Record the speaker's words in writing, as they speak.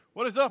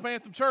What is up,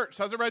 Anthem Church?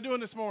 How's everybody doing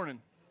this morning?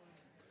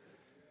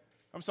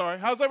 I'm sorry.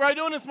 How's everybody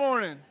doing this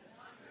morning?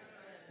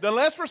 The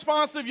less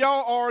responsive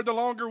y'all are, the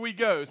longer we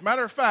go. As a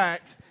matter of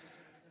fact,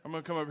 I'm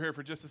going to come over here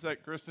for just a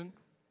sec, Kristen.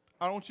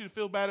 I don't want you to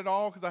feel bad at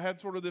all because I had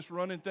sort of this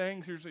running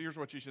thing. Here's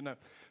what you should know.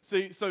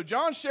 See, so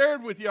John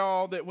shared with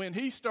y'all that when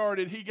he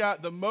started, he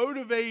got the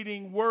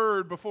motivating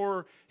word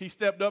before he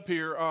stepped up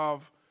here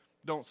of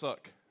don't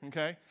suck,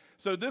 okay?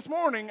 So this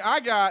morning, I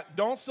got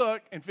don't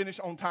suck and finish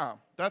on time.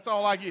 That's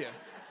all I get.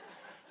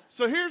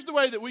 So here's the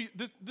way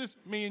that this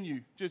me and you,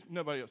 just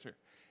nobody else here.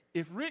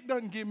 If Rick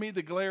doesn't give me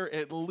the glare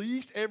at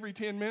least every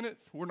 10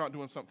 minutes, we're not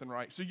doing something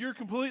right. So you're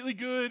completely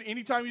good.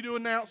 Anytime you do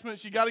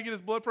announcements, you got to get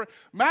his blood pressure.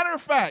 Matter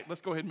of fact, let's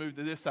go ahead and move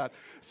to this side.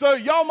 So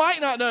y'all might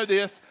not know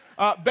this.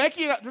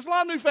 Becky and I, there's a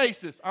lot of new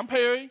faces. I'm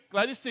Perry.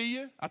 Glad to see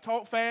you. I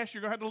talk fast.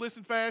 You're going to have to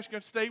listen fast. You're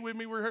going to stay with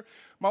me. We're here.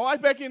 My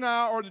wife Becky and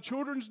I are the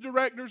children's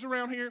directors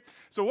around here.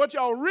 So what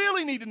y'all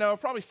really need to know,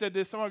 I've probably said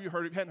this. Some of you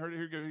heard it. Hadn't heard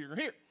it.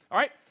 Here. All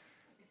right?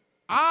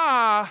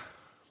 I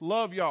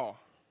love y'all.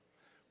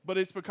 But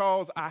it's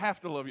because I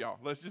have to love y'all.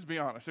 Let's just be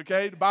honest,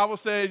 okay? The Bible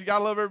says you got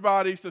to love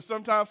everybody. So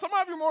sometimes some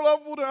of you are more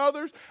lovable than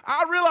others.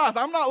 I realize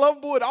I'm not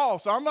lovable at all,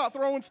 so I'm not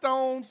throwing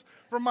stones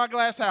from my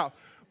glass house.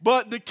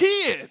 But the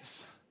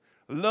kids,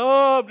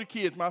 love the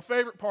kids. My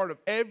favorite part of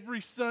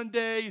every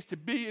Sunday is to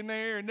be in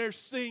there, and they're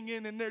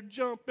singing, and they're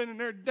jumping, and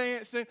they're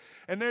dancing,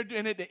 and at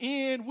the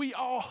end, we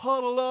all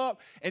huddle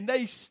up, and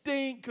they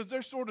stink because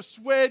they're sort of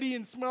sweaty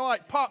and smell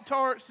like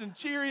Pop-Tarts and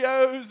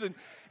Cheerios, and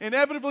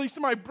inevitably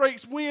somebody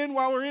breaks wind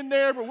while we're in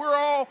there, but we're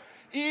all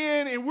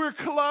in, and we're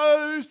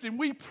close, and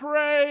we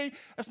pray.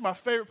 That's my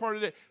favorite part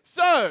of the day.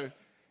 So,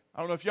 I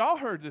don't know if y'all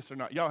heard this or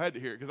not. Y'all had to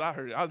hear it because I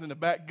heard it. I was in the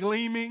back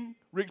gleaming.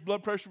 Rick's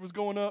blood pressure was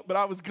going up, but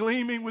I was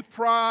gleaming with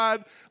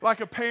pride like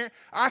a parent.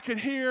 I could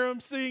hear him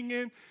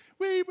singing,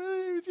 "We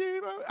believe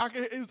you."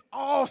 It was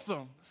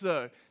awesome.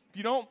 So if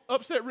you don't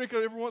upset Rick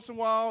every once in a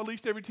while, at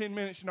least every 10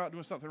 minutes, you're not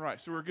doing something right.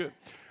 So we're good.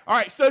 All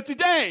right, so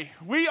today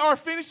we are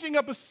finishing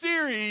up a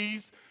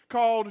series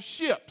called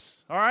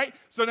Ships. All right,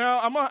 so now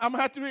I'm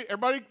gonna have to be,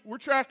 everybody, we're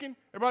tracking.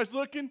 Everybody's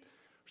looking.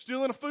 We're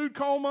still in a food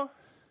coma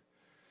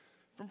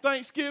from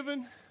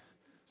Thanksgiving.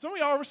 Some of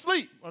y'all are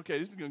asleep. Okay,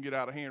 this is going to get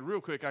out of hand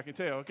real quick, I can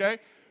tell, okay?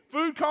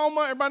 Food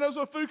coma, everybody knows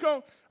what food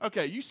coma?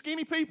 Okay, you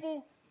skinny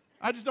people,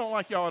 I just don't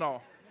like y'all at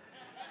all.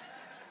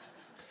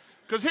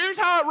 Because here's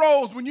how it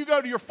rolls when you go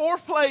to your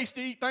fourth place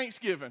to eat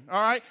Thanksgiving,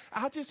 all right?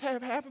 I'll just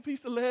have half a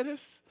piece of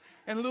lettuce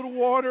and a little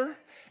water,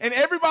 and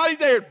everybody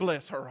there,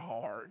 bless her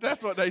heart.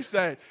 That's what they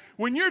say.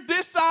 When you're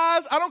this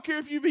size, I don't care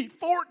if you've eaten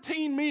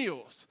 14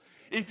 meals.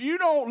 If you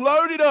don't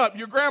load it up,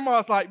 your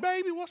grandma's like,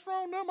 "Baby, what's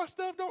wrong? None of my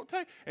stuff don't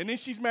take." And then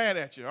she's mad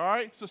at you, all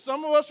right? So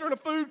some of us are in a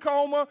food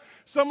coma.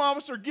 Some of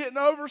us are getting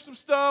over some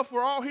stuff.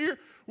 We're all here.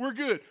 We're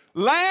good.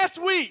 Last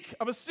week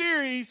of a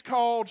series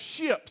called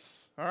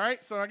Ships, all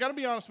right? So I got to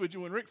be honest with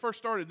you. When Rick first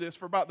started this,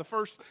 for about the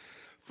first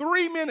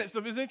 3 minutes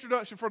of his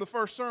introduction for the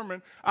first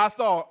sermon, I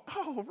thought,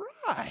 all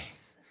right.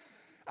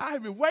 I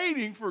have been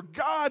waiting for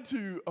God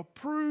to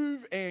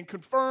approve and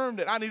confirm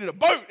that I needed a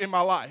boat in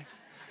my life.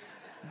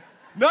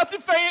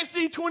 Nothing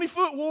fancy,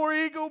 20-foot War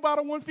Eagle, about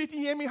a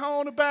 150 Hemi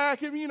haul on the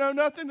back,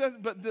 nothing,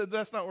 but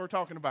that's not what we're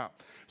talking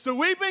about. So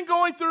we've been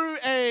going through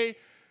a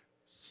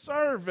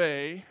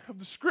survey of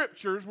the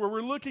scriptures where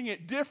we're looking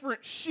at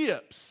different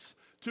ships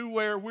to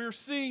where we're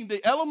seeing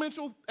the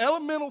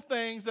elemental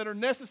things that are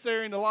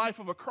necessary in the life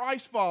of a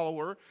Christ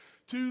follower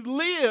to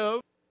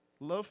live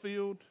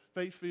love-filled,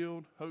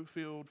 faith-filled,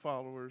 hope-filled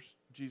followers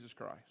of Jesus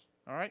Christ.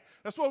 All right?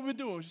 That's what we've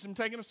been doing. We've just been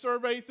taking a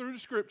survey through the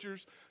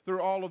scriptures,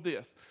 through all of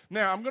this.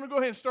 Now, I'm going to go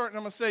ahead and start, and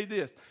I'm going to say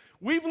this.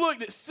 We've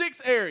looked at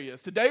 6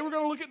 areas. Today, we're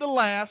going to look at the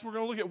last. We're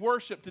going to look at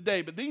worship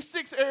today. But these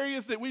 6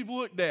 areas that we've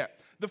looked at,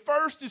 the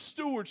first is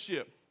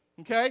stewardship.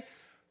 Okay?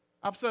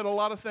 I've said a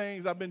lot of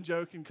things. I've been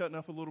joking, cutting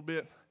up a little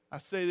bit. I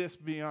say this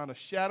beyond a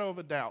shadow of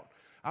a doubt.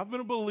 I've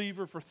been a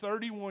believer for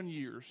 31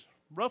 years.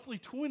 Roughly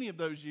 20 of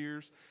those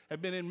years have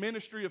been in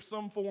ministry of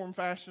some form,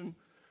 fashion,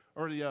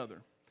 or the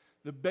other.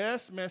 The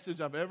best message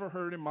I've ever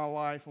heard in my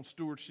life on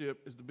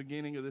stewardship is the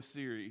beginning of this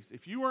series.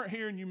 If you weren't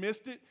here and you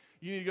missed it,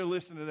 you need to go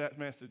listen to that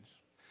message.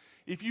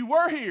 If you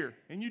were here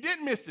and you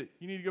didn't miss it,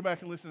 you need to go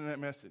back and listen to that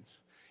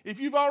message. If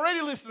you've already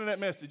listened to that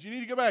message, you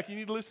need to go back. You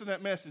need to listen to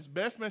that message.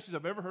 Best message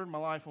I've ever heard in my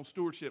life on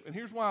stewardship. And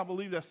here's why I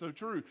believe that's so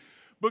true.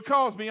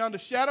 Because beyond a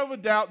shadow of a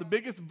doubt, the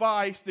biggest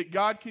vice that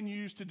God can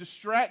use to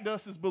distract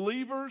us as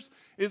believers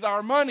is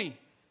our money.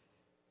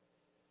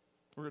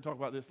 We're going to talk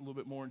about this a little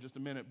bit more in just a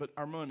minute, but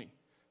our money.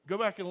 Go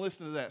back and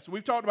listen to that. So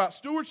we've talked about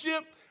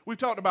stewardship. We've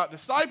talked about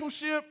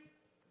discipleship.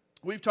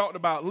 We've talked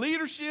about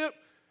leadership.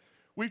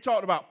 We've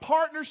talked about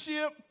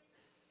partnership.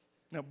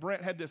 Now,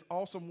 Brent had this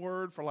awesome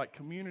word for like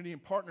community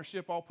and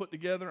partnership all put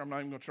together. I'm not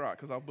even going to try it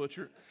because I'll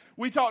butcher it.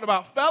 We talked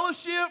about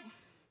fellowship.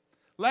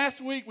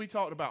 Last week, we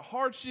talked about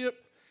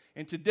hardship.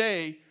 And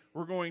today,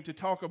 we're going to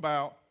talk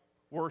about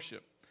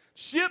worship.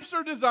 Ships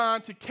are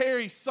designed to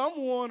carry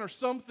someone or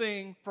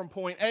something from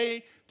point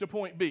A to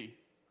point B.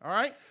 all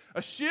right?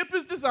 A ship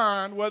is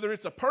designed, whether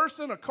it's a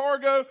person, a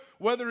cargo,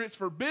 whether it's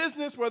for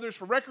business, whether it's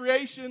for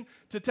recreation,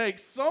 to take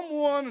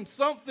someone and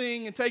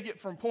something and take it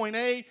from point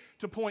A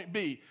to point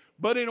B.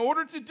 But in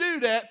order to do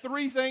that,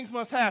 three things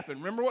must happen.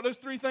 Remember what those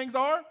three things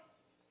are?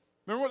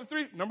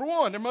 Number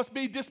one, there must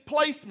be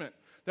displacement.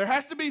 There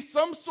has to be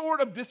some sort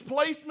of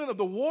displacement of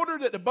the water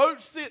that the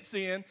boat sits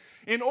in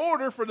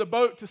order for the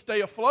boat to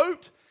stay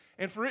afloat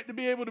and for it to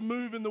be able to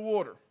move in the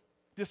water.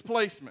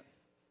 Displacement.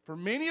 For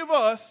many of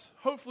us,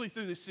 hopefully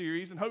through this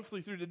series and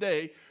hopefully through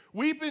today,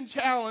 we've been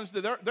challenged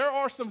that there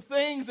are some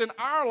things in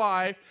our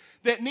life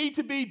that need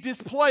to be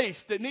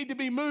displaced, that need to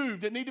be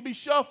moved, that need to be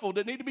shuffled,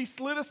 that need to be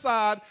slid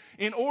aside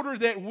in order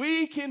that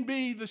we can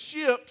be the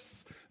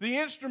ships, the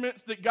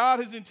instruments that God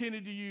has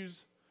intended to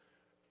use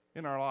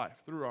in our life,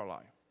 through our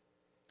life.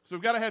 So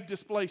we've got to have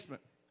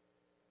displacement.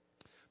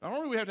 Not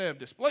only do we have to have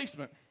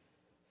displacement,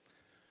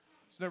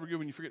 it's never good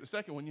when you forget the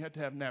second one, you have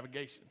to have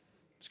navigation.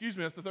 Excuse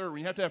me, that's the third one.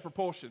 You have to have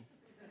propulsion.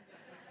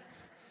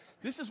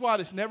 This is why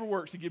this never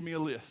works to give me a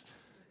list.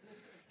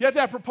 You have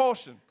to have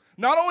propulsion.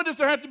 Not only does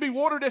there have to be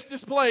water that's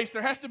displaced,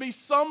 there has to be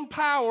some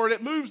power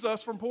that moves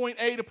us from point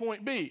A to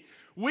point B.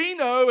 We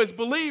know as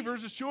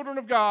believers, as children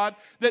of God,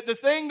 that the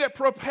thing that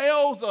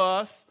propels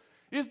us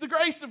is the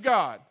grace of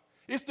God.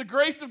 It's the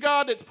grace of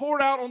God that's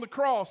poured out on the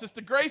cross. It's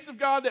the grace of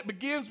God that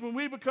begins when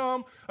we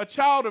become a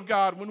child of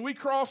God, when we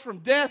cross from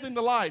death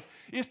into life.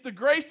 It's the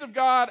grace of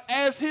God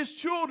as His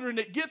children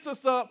that gets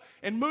us up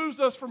and moves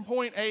us from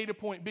point A to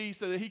point B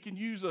so that He can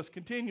use us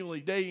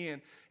continually day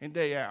in and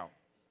day out.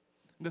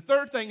 And the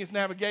third thing is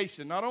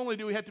navigation. Not only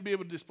do we have to be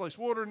able to displace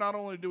water, not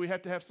only do we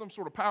have to have some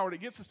sort of power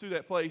that gets us to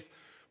that place,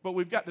 but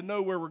we've got to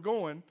know where we're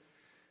going.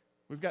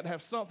 We've got to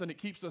have something that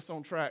keeps us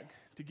on track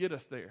to get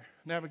us there.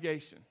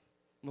 Navigation.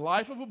 In the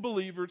life of a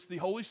believer, it's the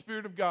Holy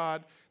Spirit of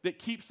God that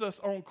keeps us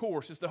on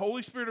course. It's the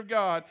Holy Spirit of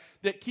God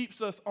that keeps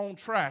us on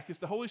track. It's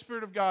the Holy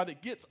Spirit of God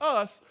that gets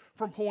us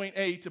from point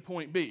A to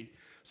point B.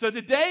 So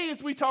today,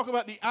 as we talk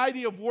about the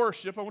idea of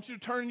worship, I want you to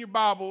turn in your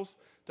Bibles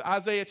to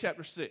Isaiah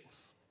chapter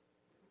 6.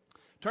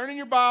 Turn in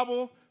your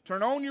Bible,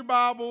 turn on your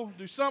Bible,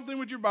 do something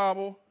with your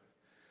Bible.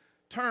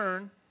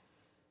 Turn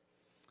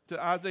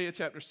to Isaiah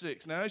chapter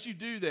 6. Now, as you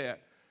do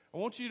that, I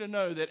want you to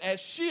know that as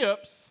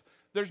ships,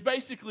 there's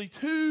basically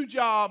two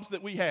jobs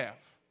that we have.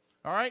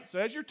 All right? So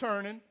as you're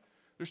turning,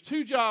 there's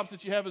two jobs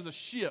that you have as a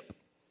ship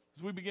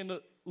as we begin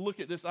to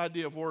look at this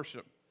idea of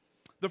worship.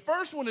 The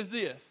first one is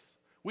this.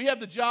 We have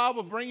the job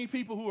of bringing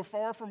people who are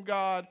far from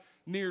God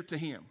near to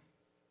Him.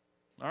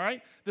 All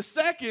right? The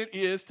second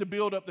is to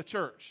build up the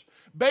church.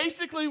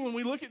 Basically, when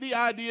we look at the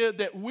idea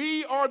that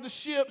we are the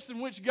ships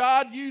in which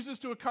God uses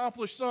to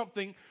accomplish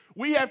something,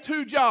 we have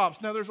two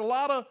jobs. Now, there's a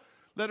lot of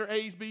letter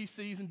A's, B's,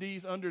 C's, and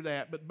D's under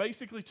that. But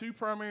basically, two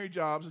primary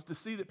jobs is to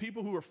see that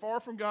people who are far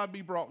from God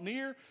be brought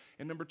near.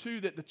 And number two,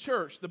 that the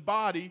church, the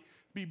body,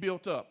 be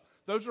built up.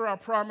 Those are our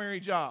primary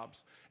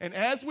jobs. And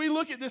as we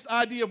look at this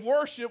idea of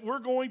worship, we're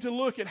going to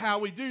look at how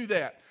we do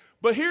that.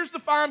 But here's the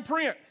fine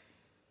print.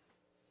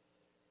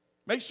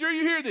 Make sure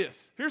you hear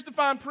this. Here's the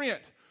fine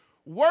print.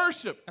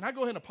 Worship, and I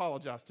go ahead and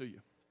apologize to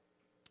you.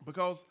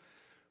 Because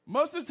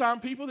most of the time,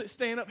 people that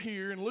stand up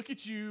here and look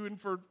at you and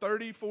for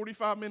 30,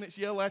 45 minutes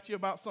yell at you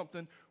about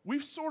something,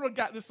 we've sort of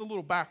got this a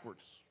little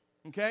backwards,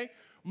 okay?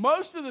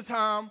 Most of the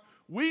time,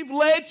 we've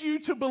led you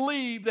to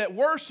believe that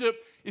worship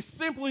is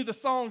simply the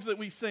songs that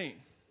we sing.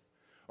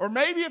 Or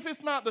maybe if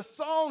it's not the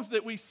songs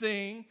that we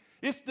sing,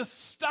 it's the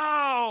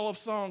style of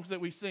songs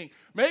that we sing.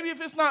 Maybe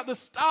if it's not the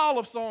style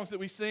of songs that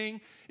we sing,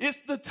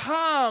 it's the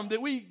time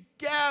that we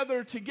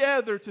gather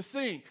together to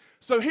sing.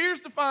 So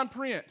here's the fine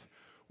print.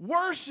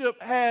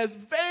 Worship has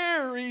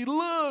very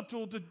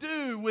little to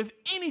do with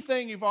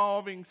anything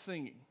involving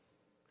singing.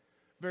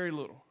 Very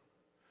little.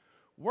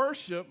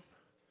 Worship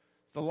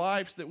is the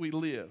lives that we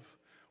live.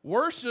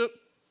 Worship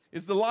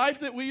is the life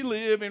that we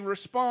live in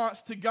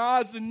response to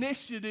God's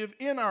initiative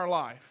in our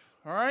life.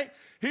 All right?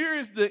 Here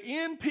is the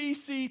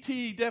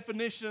NPCT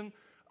definition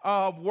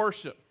of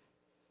worship.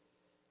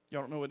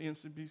 Y'all don't know what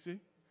NPCT?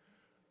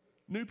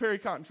 New Perry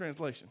Cotton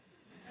Translation.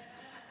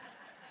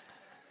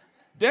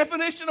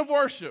 Definition of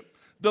worship.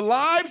 The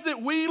lives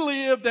that we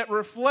live that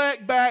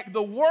reflect back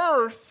the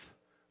worth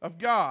of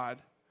God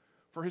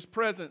for His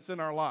presence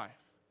in our life.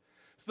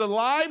 It's the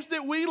lives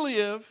that we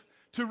live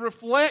to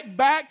reflect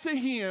back to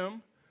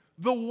Him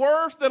the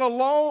worth that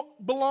alone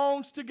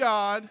belongs to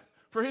God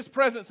for His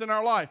presence in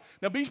our life.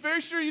 Now, be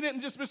very sure you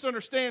didn't just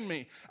misunderstand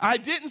me. I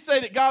didn't say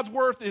that God's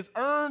worth is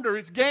earned or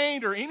it's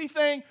gained or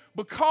anything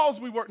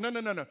because we work.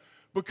 No.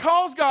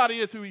 Because God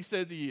is who He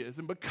says He is,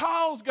 and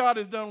because God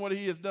has done what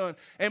He has done,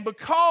 and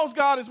because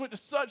God has went to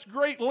such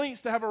great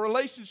lengths to have a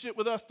relationship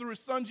with us through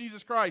His Son,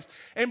 Jesus Christ,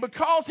 and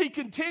because He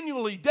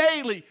continually,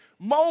 daily,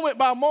 moment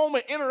by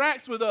moment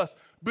interacts with us,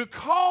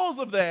 because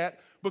of that,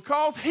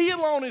 because He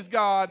alone is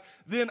God,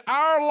 then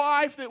our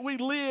life that we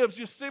live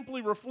just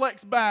simply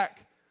reflects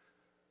back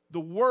the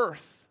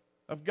worth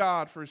of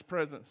God for His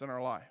presence in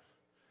our life.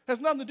 It has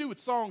nothing to do with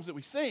songs that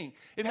we sing.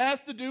 It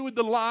has to do with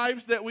the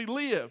lives that we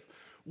live.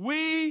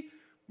 We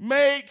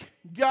make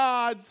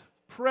God's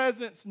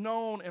presence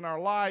known in our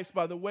lives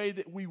by the way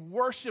that we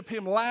worship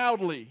him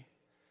loudly.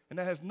 And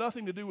that has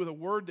nothing to do with a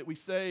word that we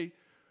say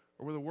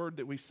or with a word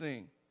that we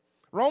sing.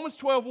 Romans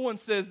 12:1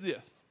 says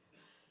this.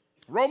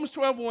 Romans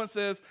 12:1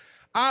 says,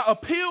 I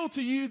appeal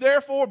to you,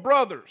 therefore,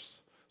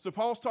 brothers. So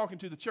Paul's talking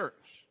to the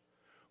church.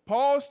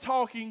 Paul's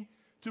talking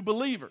to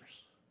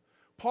believers.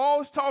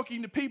 Paul is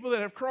talking to people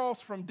that have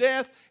crossed from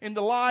death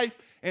into life,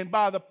 and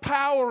by the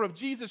power of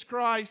Jesus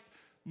Christ,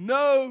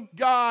 know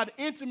God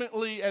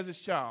intimately as his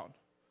child.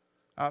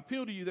 I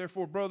appeal to you,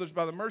 therefore, brothers,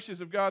 by the mercies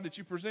of God, that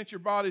you present your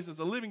bodies as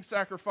a living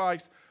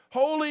sacrifice,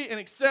 holy and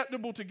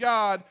acceptable to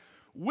God,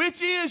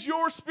 which is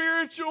your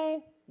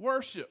spiritual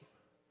worship.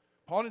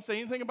 Paul didn't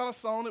say anything about a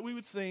song that we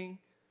would sing.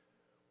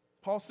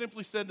 Paul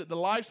simply said that the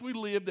lives we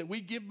live, that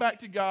we give back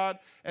to God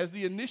as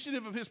the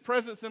initiative of his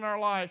presence in our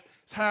life,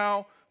 is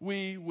how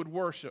we would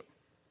worship.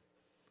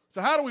 So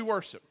how do we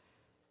worship?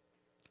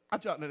 I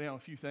jotted down a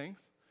few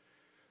things,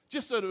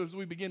 just so that as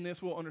we begin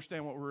this, we'll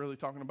understand what we're really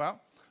talking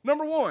about.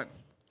 Number one,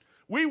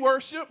 we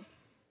worship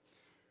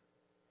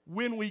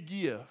when we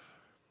give.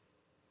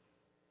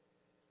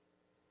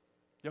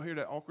 Y'all hear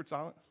that awkward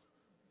silence?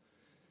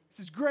 This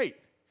is great.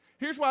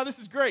 Here's why this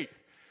is great.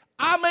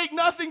 I make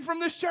nothing from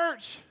this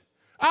church.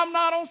 I'm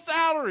not on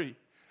salary.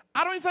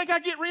 I don't even think I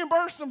get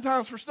reimbursed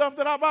sometimes for stuff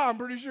that I buy, I'm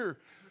pretty sure.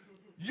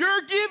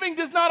 Your giving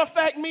does not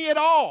affect me at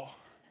all,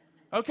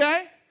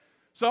 okay?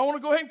 So I want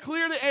to go ahead and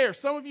clear the air.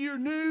 Some of you are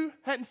new,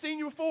 hadn't seen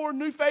you before,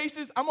 new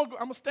faces. I'm going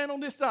to stand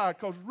on this side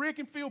because Rick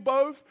and Phil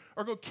both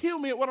are going to kill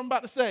me at what I'm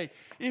about to say.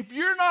 If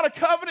you're not a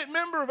covenant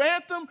member of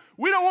Anthem,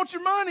 we don't want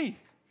your money.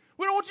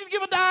 We don't want you to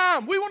give a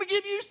dime. We want to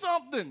give you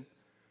something.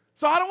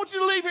 So I don't want you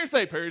to leave here and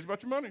say, Perry's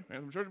about your money,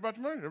 Anthem Church is about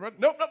your money.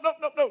 Nope.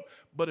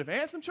 But if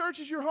Anthem Church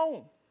is your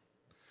home,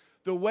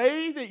 the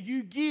way that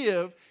you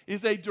give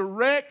is a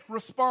direct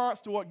response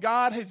to what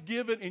God has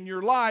given in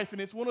your life,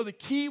 and it's one of the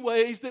key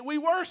ways that we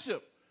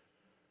worship.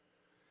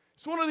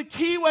 It's one of the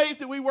key ways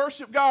that we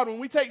worship God, when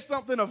we take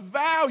something of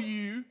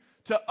value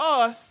to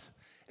us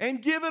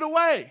and give it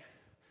away.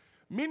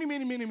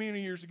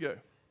 Many years ago,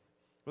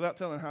 without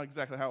telling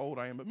exactly how old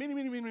I am, but many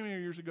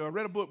years ago, I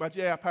read a book by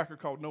J.I. Packer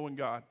called Knowing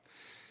God.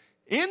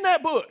 In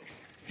that book,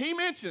 he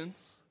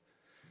mentions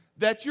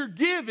that your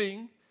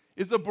giving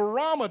is a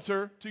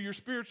barometer to your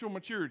spiritual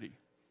maturity.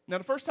 Now,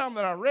 the first time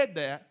that I read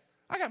that,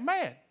 I got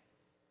mad.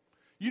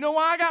 You know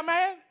why I got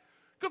mad?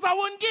 Because I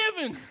wasn't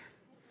giving.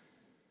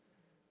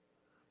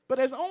 But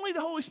as only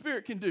the Holy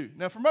Spirit can do.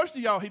 Now, for most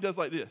of y'all, he does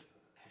like this.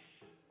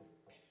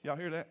 Y'all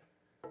hear that?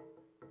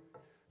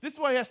 This is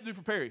what he has to do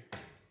for Perry.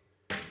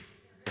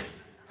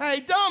 Hey,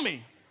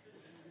 dummy.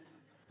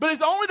 But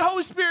as only the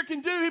Holy Spirit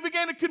can do, he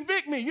began to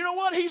convict me. You know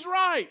what? He's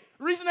right.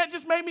 The reason that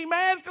just made me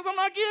mad is because I'm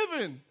not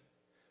giving.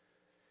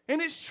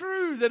 And it's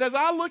true that as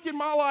I look in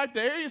my life,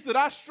 the areas that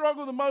I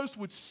struggle the most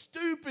with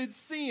stupid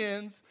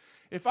sins,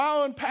 if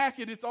I unpack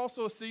it, it's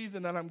also a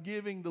season that I'm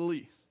giving the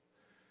least.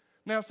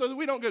 Now, so that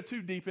we don't go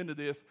too deep into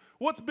this,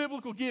 what's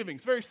biblical giving?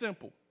 It's very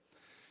simple.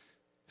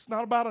 It's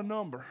not about a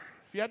number.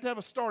 If you have to have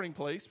a starting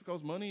place,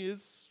 because money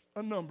is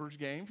a numbers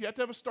game, if you have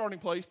to have a starting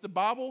place, the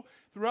Bible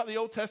throughout the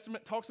Old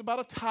Testament talks about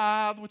a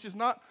tithe, which is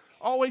not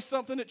always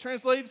something that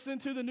translates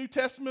into the New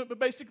Testament, but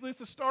basically it's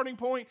a starting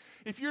point.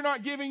 If you're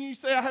not giving, you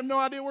say, I have no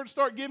idea where to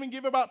start giving,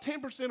 give about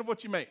 10% of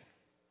what you make.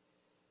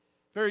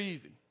 Very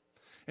easy.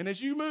 And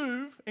as you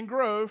move and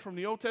grow from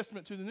the Old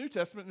Testament to the New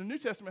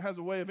Testament has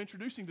a way of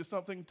introducing to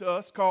something to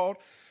us called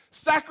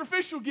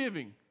sacrificial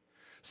giving.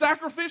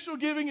 Sacrificial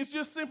giving is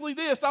just simply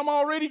this. I'm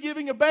already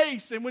giving a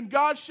base, and when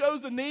God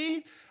shows a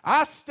need,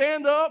 I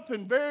stand up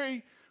and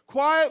very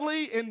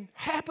quietly and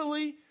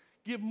happily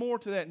give more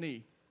to that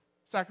need.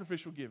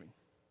 Sacrificial giving.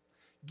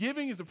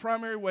 Giving is the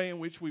primary way in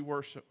which we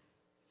worship.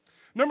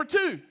 Number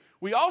two,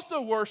 we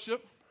also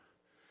worship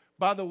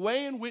by the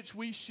way in which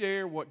we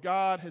share what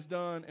God has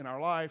done in our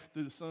life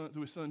through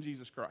his Son,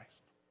 Jesus Christ.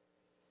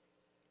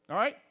 All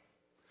right?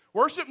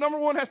 Worship, number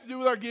one, has to do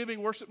with our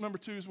giving. Worship, number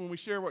two, is when we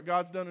share what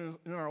God's done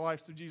in our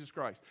lives through Jesus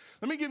Christ.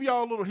 Let me give you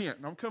all a little hint,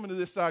 and I'm coming to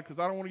this side because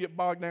I don't want to get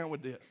bogged down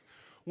with this.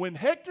 When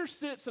Hector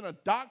sits in a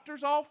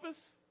doctor's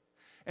office,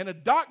 and a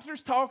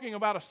doctor's talking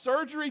about a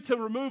surgery to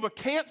remove a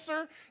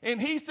cancer, and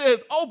he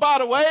says, oh, by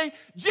the way,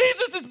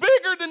 Jesus is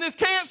bigger than this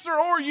cancer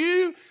or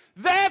you,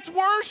 that's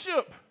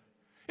worship.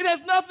 It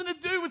has nothing to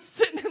do with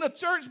sitting in a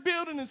church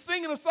building and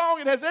singing a song.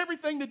 It has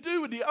everything to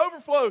do with the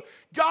overflow.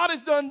 God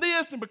has done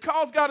this, and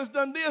because God has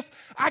done this,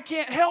 I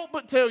can't help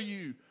but tell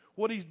you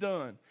what he's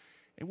done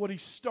and what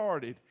he's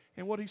started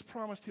and what he's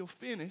promised he'll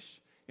finish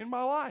in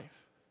my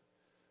life.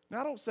 Now,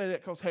 I don't say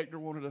that because Hector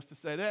wanted us to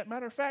say that.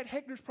 Matter of fact,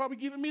 Hector's probably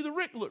giving me the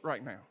Rick look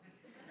right now.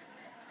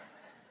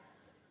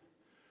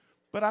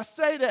 But I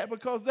say that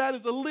because that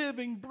is a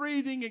living,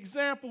 breathing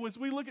example as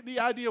we look at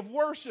the idea of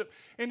worship.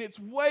 And it's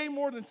way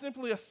more than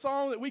simply a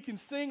song that we can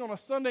sing on a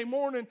Sunday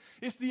morning.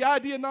 It's the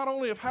idea not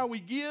only of how we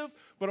give,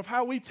 but of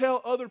how we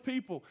tell other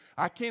people.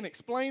 I can't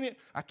explain it.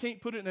 I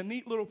can't put it in a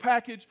neat little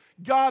package.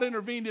 God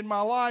intervened in my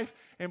life.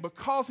 And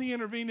because he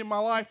intervened in my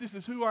life, this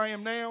is who I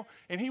am now.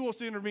 And he wants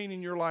to intervene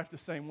in your life the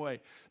same way.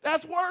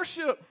 That's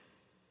worship.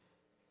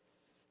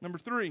 Number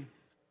three,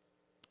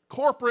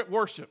 corporate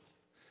worship.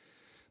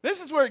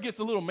 This is where it gets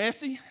a little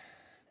messy,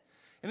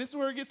 and this is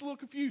where it gets a little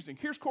confusing.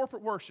 Here's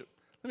corporate worship.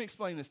 Let me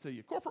explain this to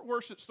you. Corporate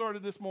worship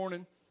started this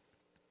morning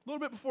a little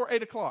bit before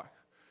 8 o'clock.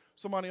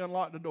 Somebody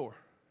unlocked the door.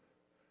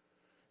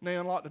 And they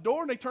unlocked the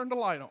door, and they turned the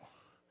light on.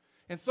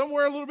 And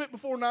somewhere a little bit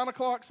before 9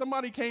 o'clock,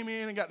 somebody came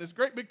in and got this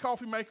great big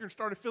coffee maker and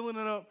started filling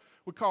it up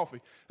with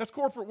coffee. That's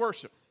corporate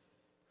worship.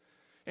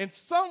 And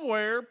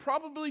somewhere,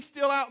 probably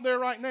still out there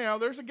right now,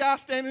 there's a guy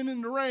standing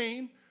in the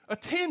rain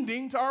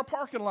attending to our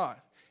parking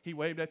lot. He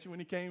waved at you when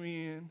he came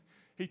in.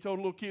 He told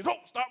the little kids, oh,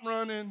 stop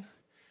running.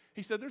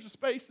 He said, there's a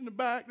space in the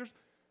back. There's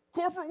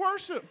corporate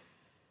worship.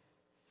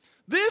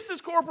 This is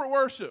corporate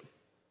worship.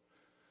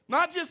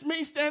 Not just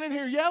me standing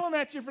here yelling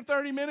at you for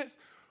 30 minutes.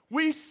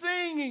 We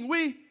singing,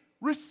 we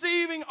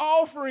receiving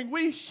offering,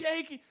 we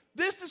shaking.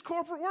 This is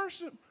corporate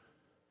worship.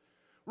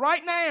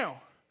 Right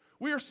now,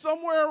 we are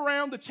somewhere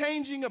around the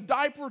changing of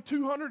diaper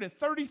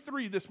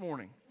 233 this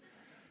morning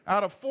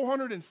out of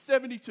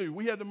 472.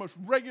 We had the most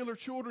regular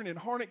children in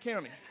Harnett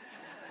County.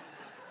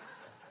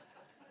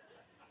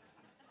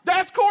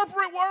 That's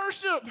corporate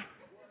worship.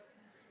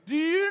 Do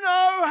you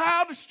know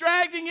how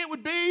distracting it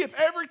would be if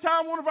every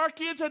time one of our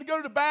kids had to go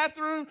to the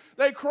bathroom,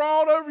 they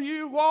crawled over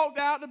you, walked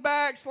out the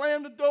back,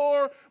 slammed the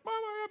door?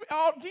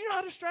 Do you know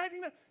how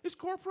distracting that is? It's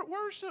corporate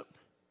worship.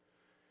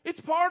 It's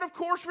part of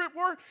corporate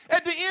work.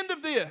 At the end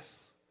of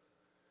this,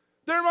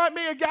 there might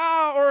be a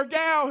guy or a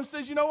gal who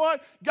says, you know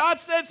what? God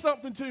said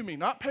something to me,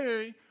 not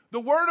Perry. The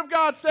Word of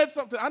God said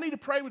something. I need to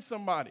pray with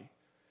somebody.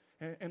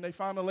 And they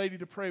find a lady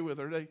to pray with,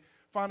 or they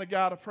find a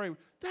guy to pray with.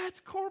 That's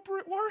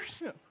corporate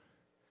worship.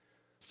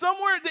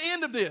 Somewhere at the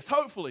end of this,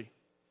 hopefully.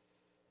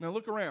 Now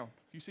look around.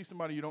 If you see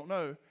somebody you don't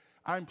know,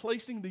 I'm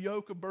placing the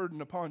yoke of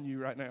burden upon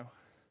you right now.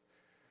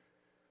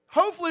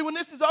 Hopefully when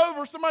this is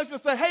over, somebody's going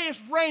to say, hey,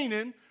 it's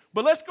raining,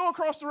 but let's go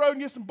across the road and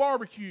get some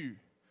barbecue.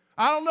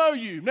 I don't know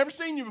you. Never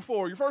seen you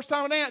before. Your first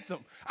time at Anthem.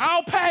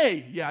 I'll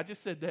pay. Yeah, I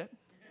just said that.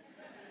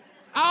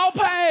 I'll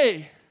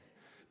pay.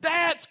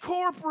 That's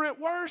corporate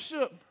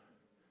worship.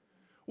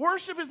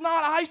 Worship is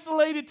not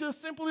isolated to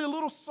simply a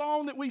little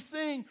song that we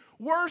sing.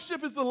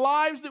 Worship is the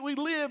lives that we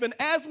live. And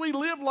as we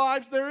live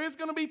lives, there is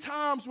going to be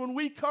times when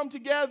we come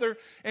together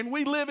and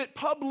we live it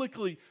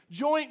publicly,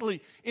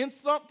 jointly, in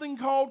something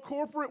called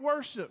corporate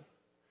worship.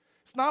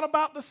 It's not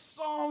about the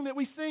song that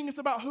we sing. It's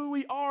about who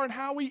we are and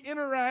how we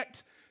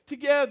interact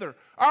together.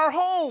 Our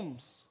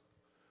homes.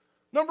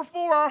 Number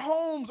 4, our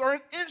homes are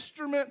an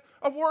instrument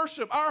of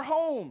worship. Our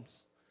homes.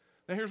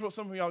 Now here's what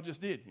some of y'all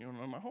just did. You don't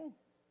know my home?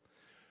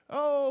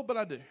 Oh, but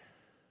I do.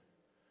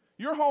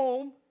 Your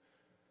home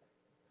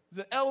is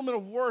an element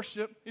of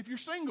worship if you're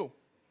single.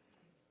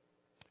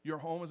 Your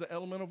home is an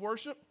element of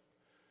worship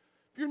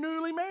if you're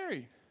newly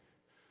married.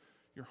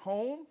 Your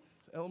home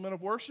is an element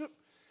of worship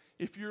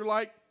if you're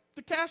like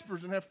the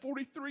Caspers and have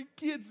 43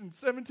 kids and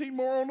 17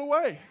 more on the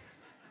way.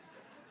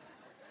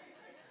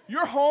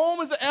 Your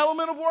home is an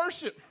element of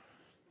worship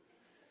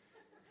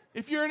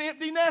if you're an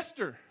empty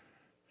nester.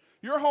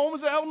 Your home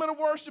is an element of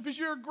worship if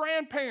you're a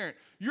grandparent.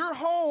 Your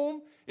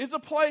home is a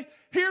place.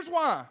 Here's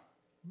why.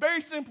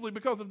 Very simply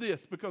because of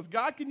this. Because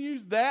God can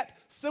use that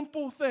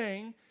simple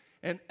thing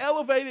and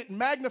elevate it and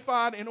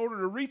magnify it in order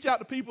to reach out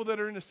to people that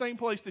are in the same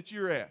place that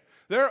you're at.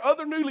 There are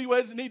other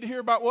newlyweds that need to hear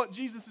about what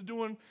Jesus is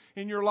doing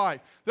in your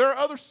life. There are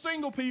other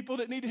single people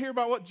that need to hear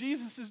about what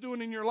Jesus is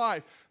doing in your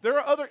life. There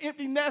are other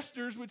empty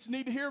nesters which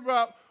need to hear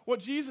about what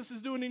Jesus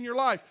is doing in your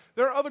life.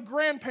 There are other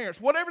grandparents.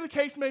 Whatever the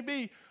case may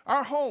be,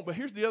 our home. But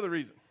here's the other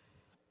reason.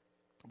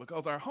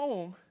 Because our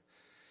home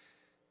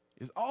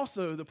is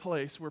also the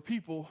place where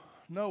people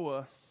know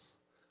us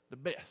the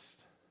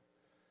best.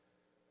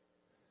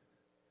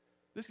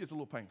 This gets a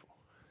little painful.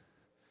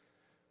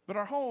 But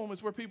our home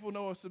is where people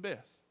know us the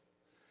best.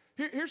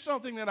 Here's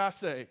something that I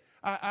say.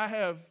 I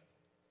have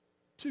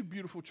 2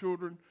 beautiful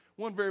children.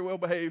 One very well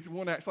behaved, and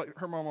one acts like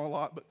her mama a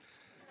lot. But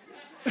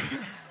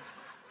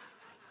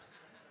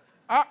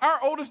our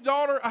oldest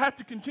daughter, I have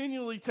to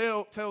continually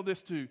tell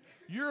this to.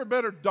 You're a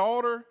better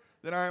daughter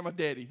than I am a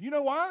daddy. You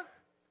know why?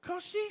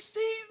 Because she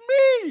sees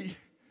me.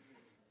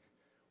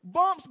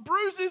 Bumps,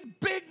 bruises,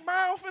 big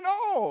mouth and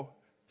all.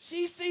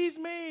 She sees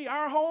me.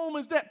 Our home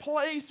is that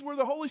place where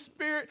the Holy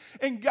Spirit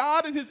and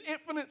God in His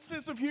infinite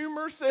sense of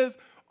humor says,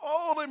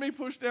 oh, let me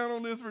push down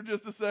on this for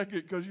just a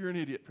second because you're an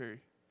idiot, Perry.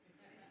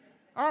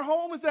 Our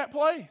home is that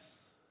place.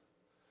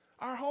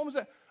 Our home is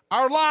that.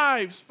 Our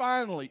lives,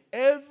 finally,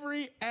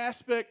 every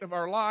aspect of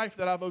our life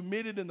that I've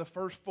omitted in the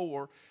first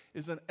 4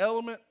 is an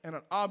element and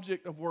an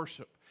object of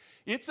worship.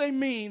 It's a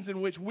means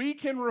in which we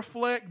can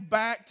reflect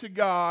back to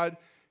God,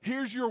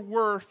 here's your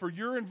worth for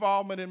your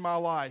involvement in my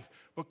life.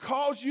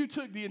 Because you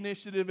took the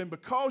initiative and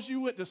because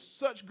you went to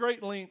such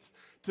great lengths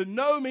to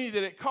know me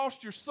that it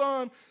cost your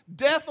son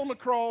death on the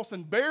cross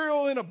and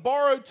burial in a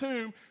borrowed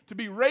tomb to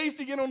be raised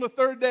again on the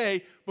 3rd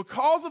day,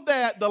 because of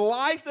that, the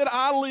life that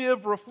I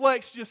live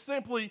reflects just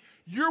simply,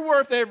 you're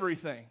worth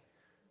everything.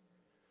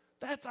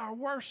 That's our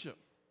worship.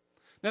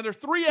 Now, there are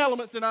 3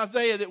 elements in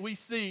Isaiah that we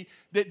see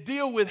that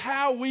deal with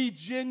how we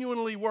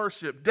genuinely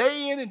worship,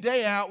 day in and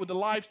day out with the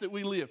lives that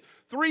we live.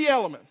 3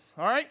 elements,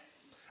 all right?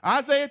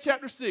 Isaiah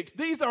chapter 6.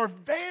 These are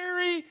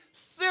very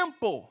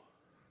simple,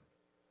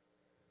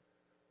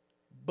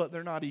 but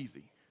they're not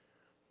easy.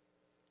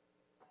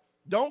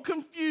 Don't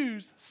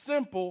confuse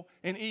simple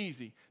and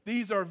easy.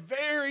 These are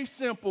very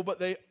simple, but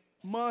they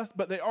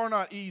are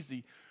not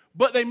easy.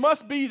 But they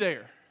must be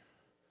there.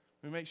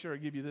 Let me make sure I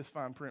give you this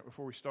fine print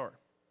before we start.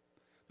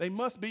 They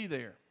must be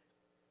there.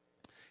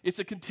 It's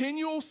a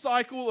continual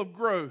cycle of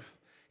growth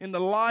in the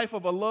life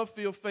of a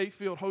love-filled,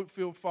 faith-filled,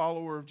 hope-filled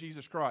follower of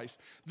Jesus Christ.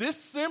 This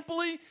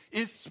simply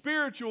is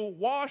spiritual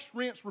wash,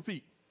 rinse,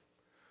 repeat.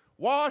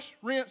 Wash,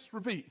 rinse,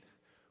 repeat.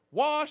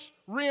 Wash,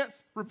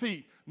 rinse,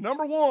 repeat.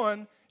 Number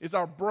one is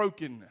our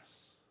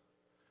brokenness.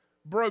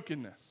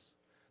 Brokenness.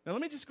 Now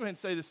let me just go ahead and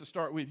say this to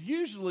start with.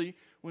 Usually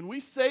when we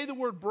say the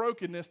word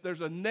brokenness,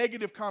 there's a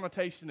negative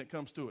connotation that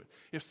comes to it.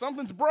 If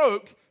something's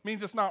broke, it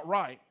means it's not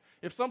right.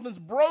 If something's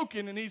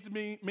broken, it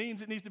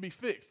means it needs to be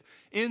fixed.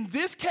 In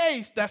this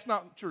case, that's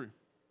not true.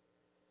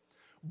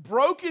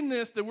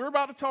 Brokenness that we're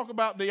about to talk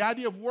about, the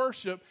idea of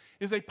worship,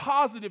 is a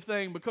positive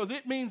thing because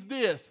it means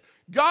this: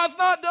 God's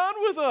not done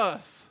with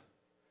us.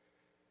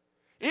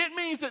 It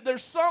means that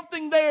there's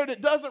something there that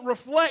doesn't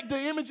reflect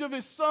the image of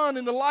His Son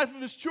in the life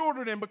of His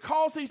children, and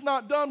because He's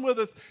not done with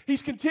us,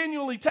 He's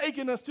continually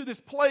taking us to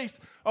this place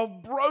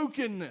of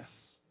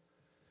brokenness.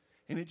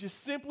 And it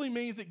just simply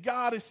means that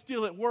God is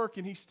still at work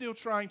and He's still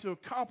trying to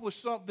accomplish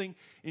something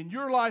in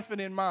your life and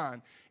in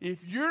mine.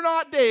 If you're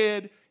not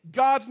dead,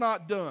 God's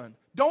not done.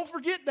 Don't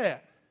forget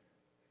that.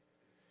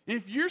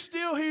 If you're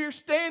still here,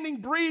 standing,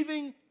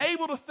 breathing,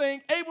 able to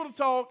think, able to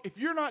talk, if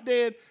you're not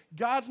dead,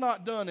 God's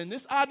not done. And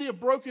this idea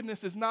of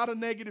brokenness is not a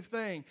negative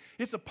thing.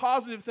 It's a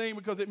positive thing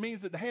because it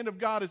means that the hand of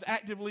God is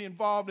actively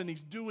involved and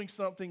He's doing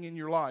something in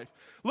your life.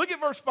 Look at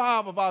verse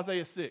 5 of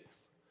Isaiah 6.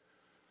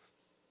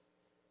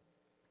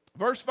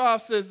 Verse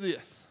 5 says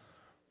this: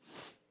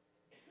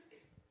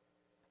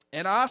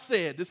 "And I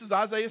said," this is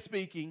Isaiah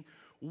speaking,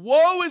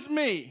 "Woe is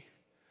me,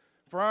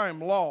 for I am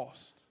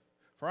lost.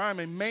 For I am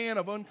a man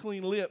of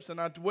unclean lips,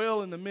 and I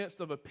dwell in the midst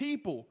of a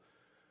people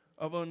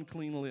of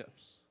unclean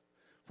lips.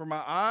 For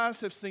my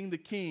eyes have seen the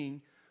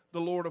King,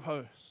 the Lord of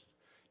hosts."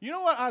 You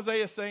know what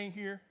Isaiah is saying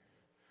here?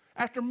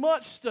 After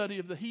much study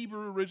of the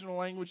Hebrew original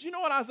language, you know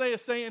what Isaiah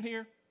is saying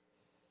here?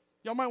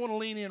 Y'all might want to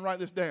lean in and write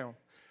this down.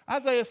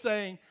 Isaiah is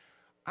saying,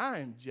 I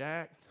am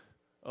jacked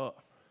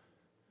up.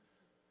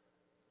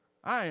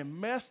 I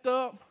am messed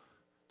up,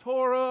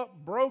 tore up,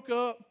 broke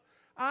up.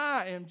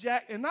 I am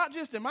jacked, and not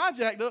just am I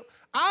jacked up,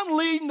 I'm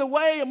leading the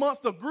way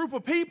amongst a group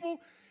of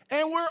people,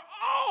 and we're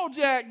all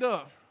jacked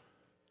up.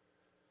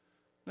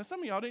 Now,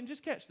 some of y'all didn't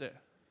just catch that.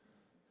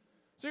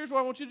 So here's what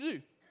I want you to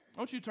do. I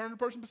want you to turn to the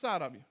person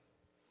beside of you.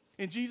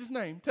 In Jesus'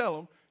 name, tell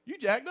them, you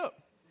jacked up.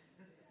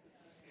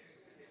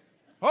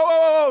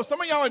 Oh,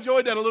 some of y'all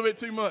enjoyed that a little bit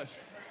too much.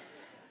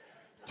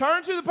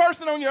 Turn to the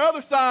person on your other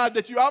side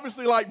that you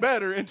obviously like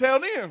better and tell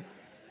them,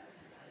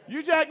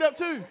 you jacked up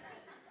too.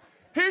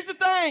 Here's the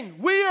thing.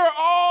 We are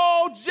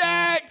all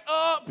jacked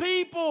up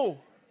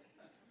people.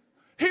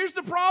 Here's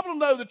the problem,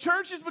 though. The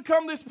church has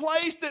become this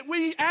place that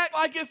we act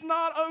like it's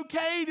not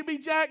okay to be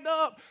jacked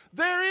up.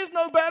 There is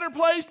no better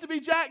place to be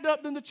jacked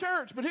up than the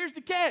church. But here's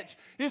the catch.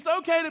 It's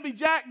okay to be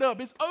jacked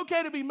up. It's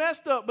okay to be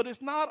messed up, but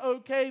it's not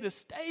okay to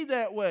stay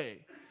that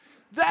way.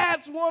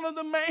 That's one of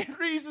the main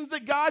reasons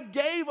that God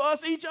gave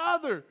us each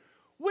other.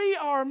 We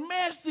are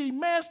messy,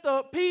 messed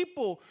up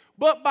people.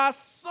 But by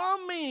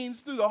some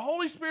means, through the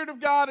Holy Spirit of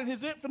God and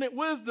His infinite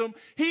wisdom,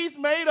 He's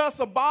made us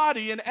a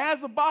body. And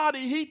as a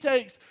body, He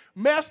takes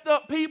messed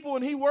up people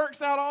and He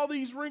works out all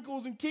these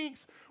wrinkles and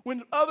kinks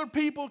when other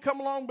people come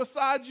along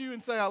beside you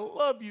and say, I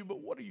love you, but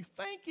what are you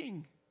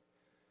thinking?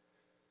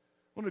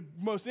 One of the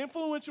most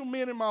influential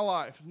men in my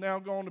life is now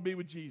going to be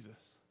with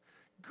Jesus.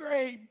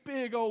 Great,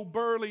 big, old,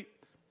 burly.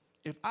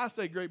 If I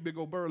say great, big,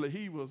 old, burly,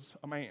 he was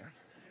a man.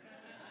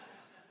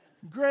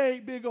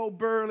 Great, big, old,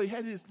 burly,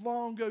 had his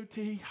long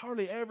goatee,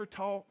 hardly ever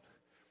talked.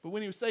 But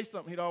when he would say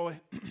something, he'd always,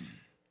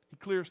 he'd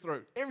clear his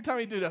throat. Every time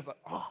he'd do that, I was like,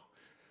 oh,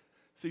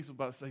 Cecil's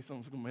about to say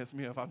something's going to mess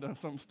me up. I've done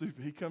something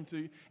stupid. He'd come to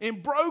you. In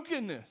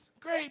brokenness,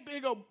 great,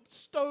 big, old,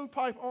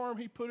 stovepipe arm,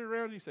 he'd put it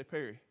around you. He'd say,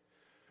 Perry.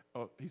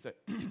 Oh, he said,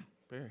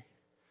 Perry,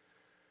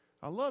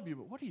 I love you,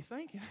 but what are you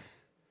thinking?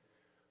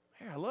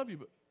 Perry, I love you,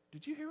 but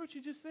did you hear what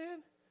you just said?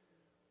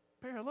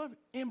 Perry, I love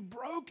you. In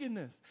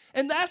brokenness.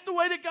 And that's the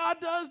way that God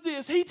does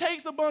this. He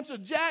takes a bunch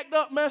of jacked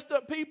up, messed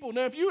up people.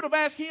 Now, if you would have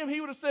asked him, he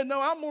would have said,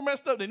 no, I'm more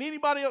messed up than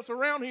anybody else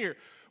around here.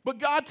 But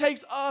God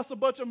takes us, a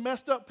bunch of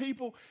messed up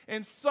people,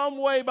 in some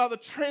way by the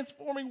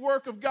transforming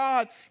work of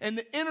God and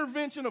the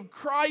intervention of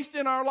Christ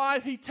in our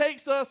life, He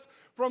takes us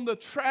from the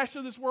trash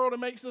of this world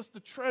and makes us the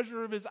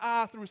treasure of His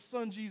eye through His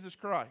Son, Jesus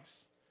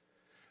Christ.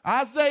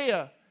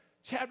 Isaiah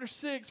chapter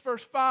 6,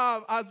 verse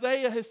 5,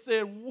 Isaiah has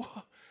said,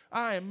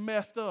 I am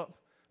messed up.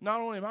 Not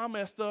only am I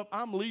messed up,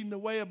 I'm leading the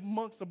way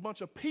amongst a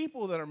bunch of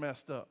people that are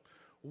messed up.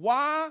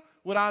 Why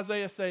would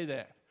Isaiah say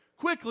that?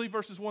 Quickly,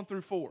 verses 1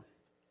 through 4.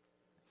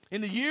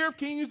 In the year of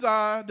King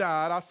Uzziah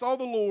died, I saw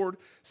the Lord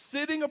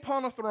sitting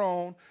upon a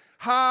throne,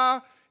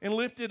 high and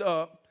lifted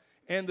up,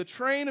 and the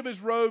train of his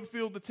robe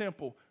filled the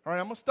temple. All right,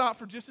 I'm going to stop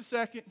for just a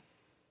second.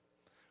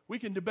 We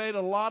can debate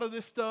a lot of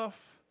this stuff.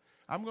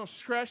 I'm going to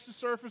scratch the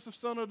surface of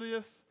some of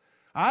this.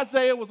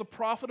 Isaiah was a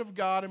prophet of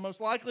God, and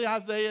most likely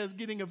Isaiah is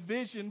getting a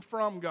vision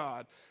from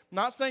God. I'm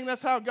not saying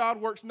that's how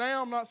God works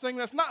now. I'm not saying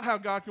that's not how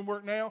God can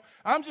work now.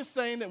 I'm just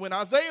saying that when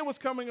Isaiah was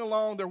coming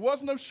along, there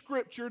was no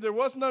scripture. There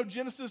was no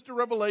Genesis to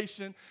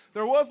Revelation.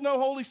 There was no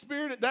Holy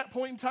Spirit at that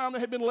point in time that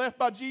had been left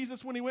by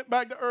Jesus when he went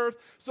back to earth.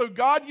 So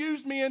God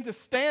used men to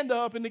stand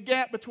up in the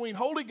gap between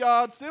holy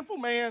God, sinful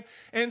man,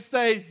 and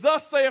say,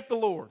 "Thus saith the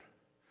Lord."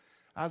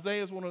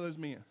 Isaiah is one of those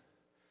men.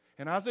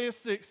 And Isaiah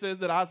 6 says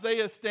that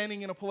Isaiah is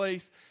standing in a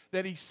place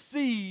that he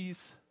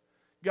sees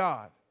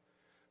God.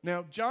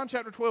 Now, John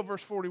chapter 12,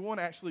 verse 41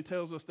 actually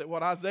tells us that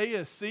what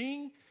Isaiah is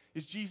seeing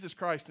is Jesus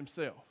Christ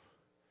himself.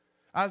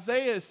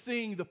 Isaiah is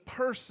seeing the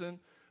person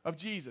of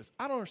Jesus.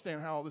 I don't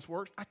understand how all this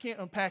works. I can't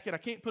unpack it. I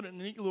can't put it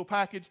in a neat little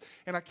package,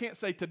 and I can't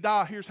say,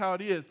 ta-da, here's how it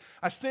is.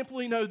 I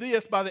simply know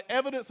this by the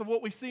evidence of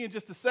what we see in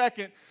just a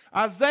second.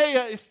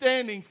 Isaiah is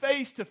standing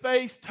face to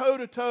face, toe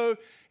to toe,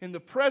 in the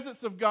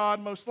presence of God,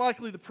 most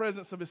likely the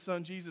presence of his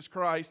son Jesus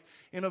Christ,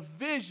 in a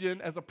vision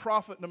as a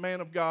prophet and a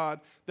man of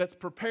God that's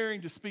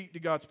preparing to speak to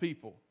God's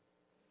people.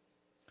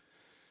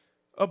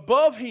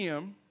 Above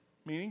him,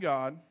 meaning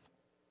God,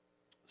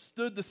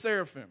 stood the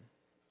seraphim.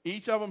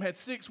 Each of them had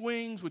 6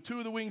 wings. With 2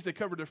 of the wings they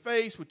covered their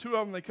face. With 2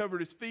 of them they covered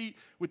his feet.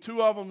 With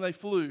 2 of them they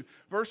flew.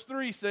 Verse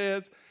 3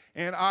 says,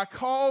 "And I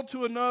called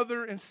to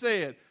another and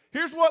said,"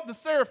 here's what the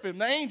seraphim,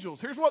 the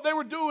angels, here's what they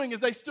were doing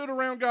as they stood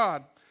around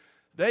God.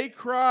 They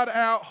cried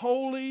out,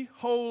 "Holy,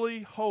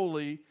 holy,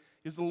 holy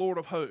is the Lord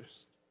of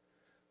hosts.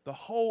 The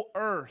whole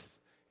earth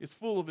is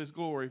full of his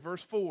glory."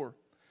 Verse 4,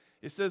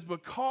 it says,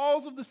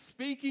 "Because of the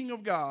speaking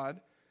of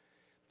God,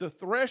 the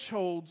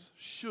thresholds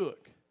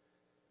shook.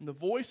 And the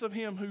voice of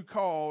him who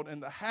called,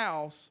 and the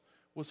house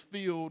was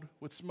filled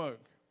with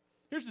smoke."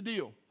 Here's the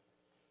deal.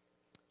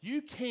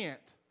 You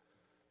can't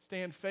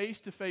stand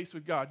face to face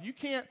with God. You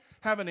can't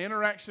have an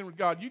interaction with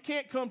God. You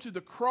can't come to the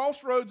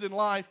crossroads in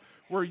life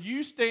where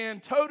you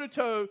stand toe to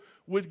toe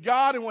with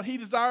God and what he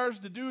desires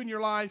to do in your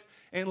life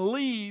and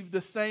leave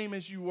the same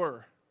as you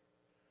were.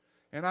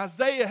 And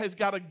Isaiah has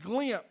got a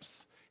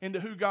glimpse into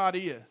who God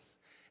is.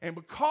 And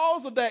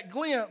because of that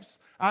glimpse,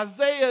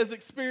 Isaiah is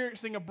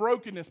experiencing a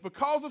brokenness.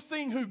 Because of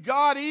seeing who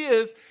God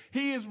is,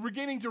 he is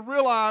beginning to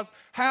realize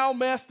how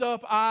messed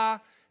up I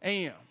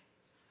am.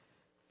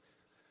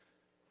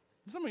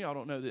 Some of y'all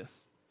don't know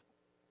this.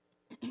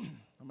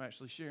 I'm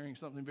actually sharing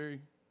something very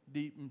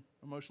deep and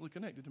emotionally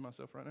connected to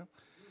myself right now.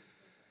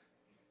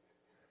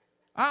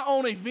 I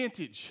own a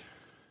vintage.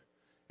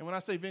 And when I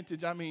say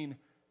vintage, I mean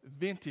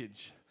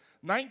vintage.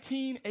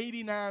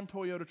 1989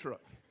 Toyota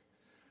truck.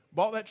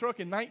 Bought that truck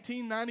in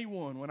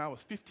 1991 when I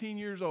was 15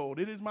 years old.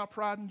 It is my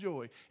pride and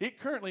joy. It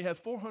currently has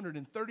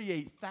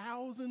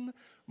 438,000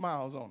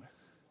 miles on it.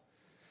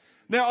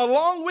 Now,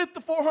 along with the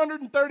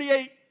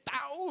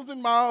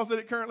 438,000 miles that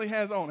it currently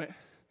has on it,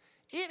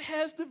 it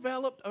has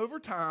developed over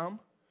time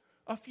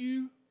a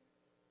few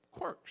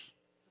quirks,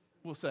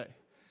 we'll say.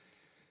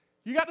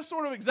 You got to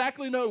sort of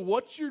exactly know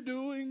what you're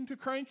doing to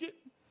crank it.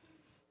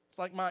 It's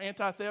like my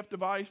anti-theft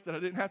device that I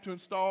didn't have to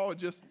install.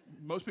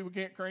 Most people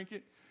can't crank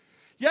it.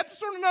 You have to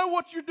sort of know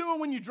what you're doing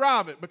when you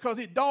drive it because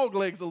it dog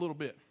legs a little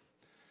bit.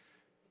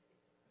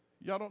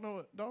 Y'all don't know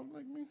what dog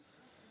leg means?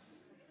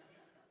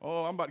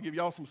 Oh, I'm about to give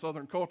y'all some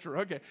Southern culture.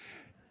 Okay.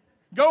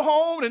 Go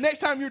home, and the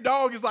next time your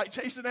dog is like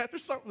chasing after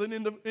something I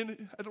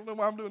don't know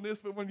why I'm doing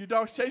this, but when your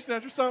dog's chasing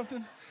after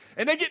something,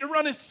 and they get to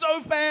running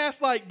so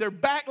fast, like their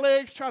back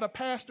legs try to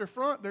pass their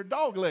front, they're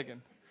dog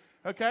legging.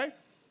 Okay?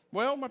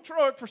 Well, my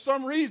truck, for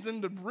some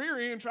reason, the rear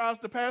end tries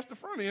to pass the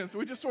front end, so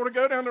we just sort of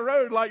go down the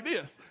road like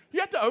this. You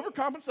have to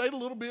overcompensate a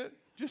little bit.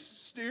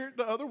 Just steer it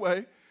the other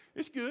way.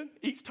 It's good.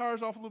 Eats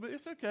tires off a little bit.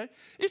 It's okay.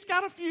 It's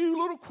got a few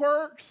little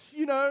quirks,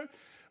 you know.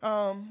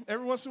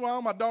 Every once in a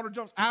while, my daughter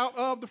jumps out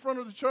of the front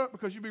of the truck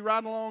because you'll be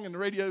riding along and the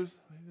radio's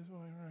this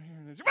way right here,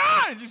 and it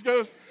just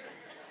goes.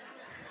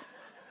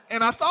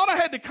 And I thought I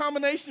had the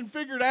combination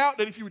figured out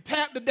that if you would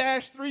tap the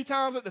dash 3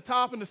 times at the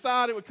top and the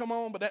side, it would come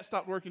on, but that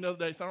stopped working the other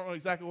day, so I don't know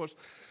exactly what's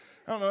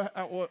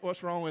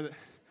wrong with it.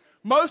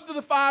 Most of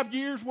the 5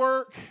 gears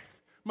work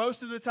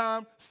most of the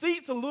time.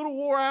 Seat's a little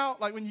wore out.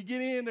 Like when you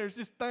get in, there's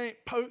this thing,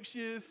 pokes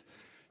you.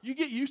 You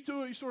get used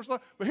to it, you sort of slow.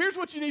 But here's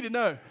what you need to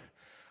know.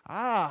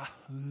 I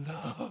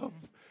love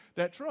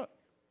that truck.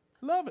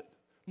 Love it.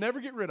 Never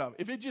get rid of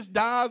it. If it just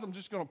dies, I'm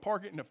just going to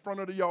park it in the front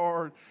of the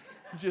yard.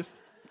 Just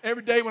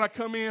every day when I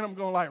come in, I'm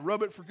going to like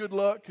rub it for good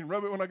luck and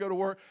rub it when I go to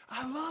work.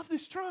 I love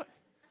this truck.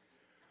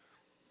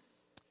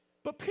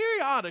 But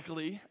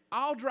periodically,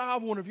 I'll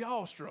drive one of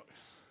y'all's trucks.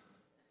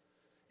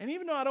 And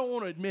even though I don't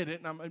want to admit it,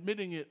 and I'm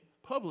admitting it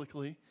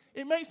publicly,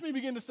 it makes me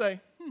begin to say,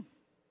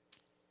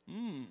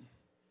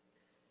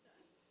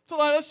 So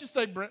like, let's just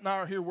say Brent and I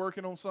are here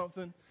working on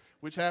something,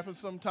 which happens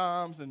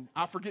sometimes, and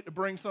I forget to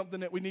bring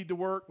something that we need to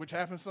work, which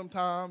happens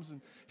sometimes,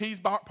 and he's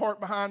parked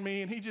behind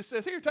me, and he just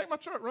says, "Here, take my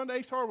truck, run to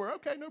Ace Hardware."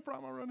 Okay, no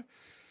problem, I'll run it.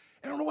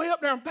 And on the way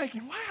up there, I'm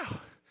thinking, wow,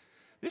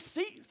 this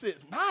seat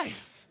fits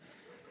nice.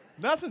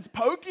 Nothing's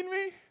poking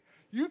me.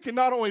 You can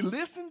not only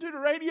listen to the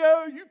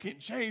radio, you can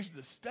change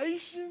the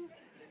station.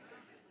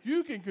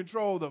 You can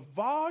control the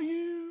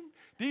volume.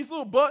 These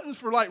little buttons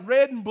for like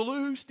red and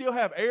blue still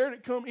have air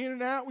that come in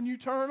and out when you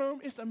turn them.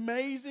 It's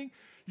amazing.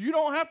 You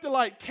don't have to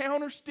like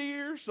counter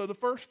steer. So the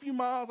first few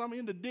miles I'm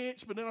in the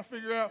ditch, but then I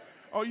figure out,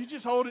 oh, you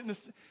just hold it in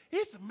the...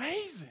 It's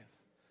amazing.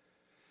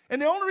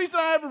 And the only reason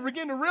I ever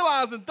begin to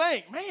realize and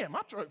think, man,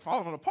 my truck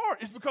falling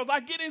apart, is because I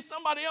get in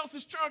somebody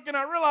else's truck and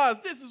I realize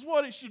this is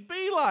what it should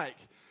be like.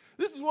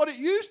 This is what it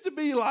used to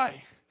be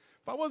like.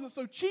 If I wasn't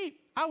so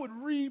cheap, I would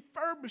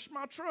refurbish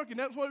my truck, and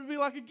that's what it would be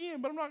like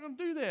again, but I'm not going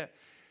to do that.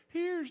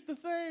 Here's the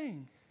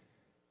thing.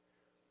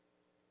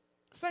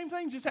 Same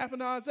thing just happened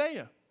to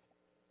Isaiah.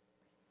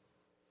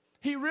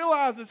 He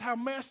realizes how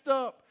messed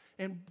up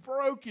and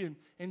broken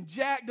and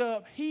jacked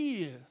up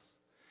he is.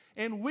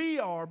 And we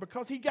are,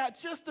 because he got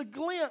just a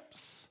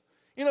glimpse.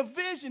 In a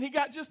vision, he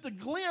got just a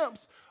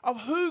glimpse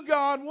of who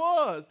God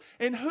was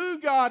and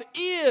who God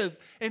is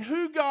and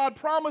who God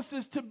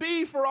promises to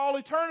be for all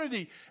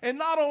eternity. And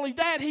not only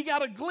that, he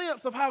got a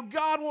glimpse of how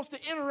God wants to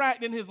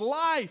interact in his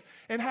life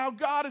and how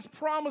God has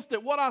promised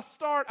that what I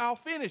start, I'll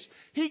finish.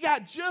 He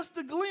got just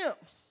a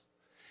glimpse.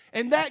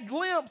 And that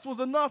glimpse was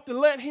enough to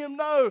let him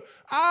know,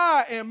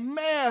 I am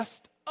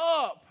messed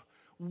up.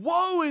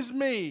 Woe is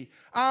me.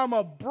 I'm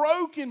a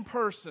broken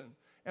person.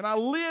 And I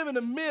live in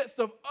the midst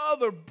of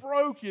other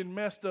broken,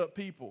 messed up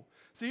people.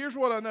 See, here's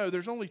what I know.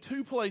 There's only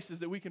two places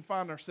that we can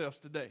find ourselves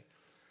today.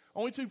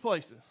 Only two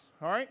places,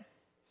 all right?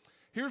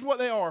 Here's what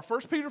they are.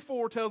 1 Peter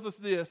 4 tells us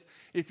this.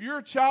 If you're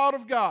a child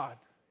of God,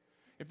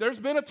 if there's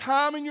been a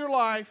time in your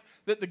life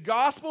that the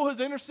gospel has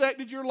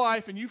intersected your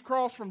life and you've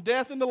crossed from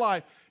death into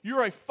life,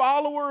 you're a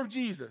follower of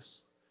Jesus.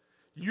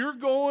 You're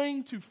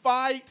going to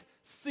fight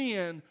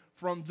sin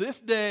from this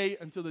day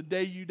until the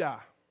day you die.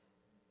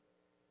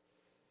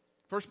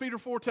 1 Peter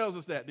 4 tells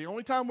us that. The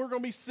only time we're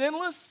going to be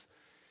sinless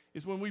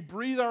is when we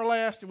breathe our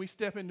last and we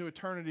step into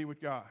eternity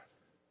with God.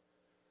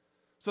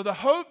 So the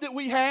hope that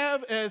we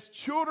have as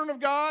children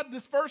of God,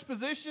 this first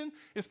position,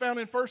 is found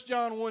in 1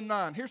 John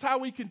 1:9. Here's how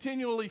we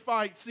continually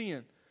fight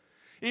sin.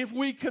 If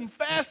we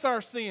confess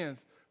our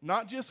sins,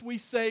 not just we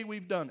say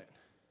we've done it.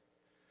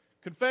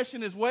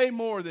 Confession is way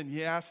more than,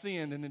 yeah, I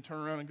sinned, and then turn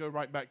around and go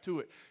right back to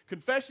it.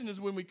 Confession is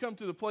when we come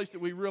to the place that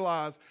we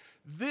realize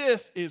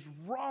this is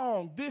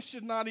wrong. This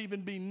should not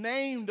even be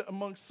named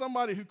among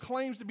somebody who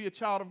claims to be a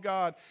child of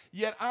God,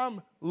 yet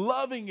I'm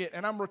loving it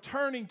and I'm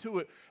returning to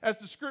it, as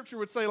the scripture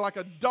would say, like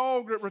a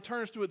dog that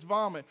returns to its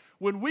vomit.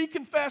 When we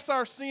confess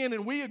our sin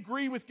and we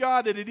agree with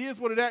God that it is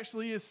what it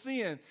actually is,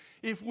 sin,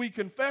 if we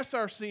confess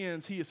our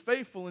sins, he is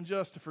faithful and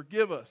just to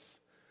forgive us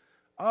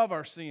of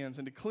our sins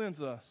and to cleanse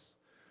us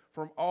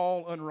from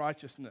all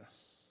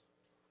unrighteousness.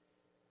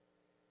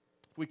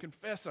 If we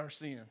confess our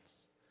sins,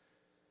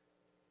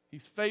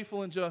 he's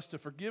faithful and just to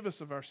forgive us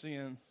of our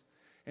sins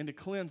and to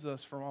cleanse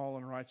us from all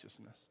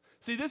unrighteousness.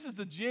 See, this is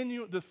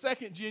the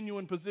second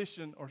genuine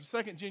position or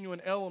second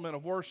genuine element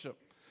of worship.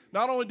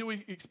 Not only do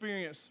we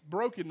experience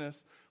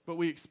brokenness, but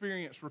we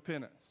experience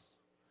repentance.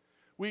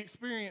 We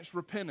experience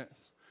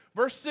repentance.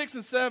 Verse 6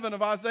 and 7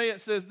 of Isaiah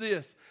says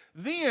this.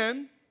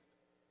 Then,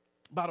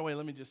 by the way,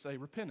 let me just say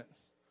repentance.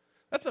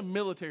 That's a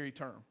military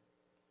term.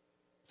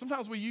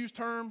 Sometimes we use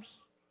terms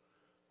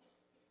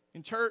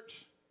in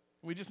church,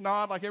 and we just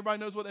nod like everybody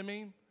knows what they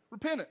mean.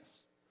 Repentance.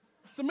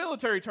 It's a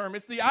military term.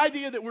 It's the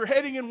idea that we're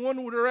heading in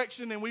one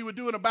direction and we would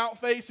do an about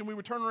face and we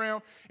would turn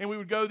around and we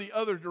would go the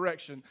other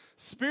direction.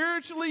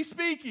 Spiritually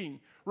speaking,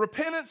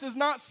 repentance is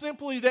not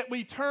simply that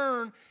we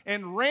turn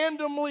and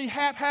randomly,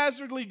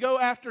 haphazardly go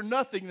after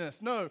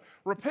nothingness. No,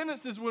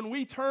 repentance is when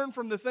we turn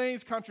from the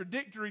things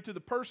contradictory to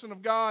the person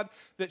of God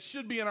that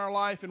should be in our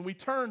life, and we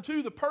turn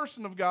to the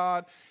person of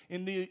God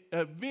in the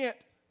event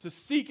to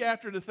seek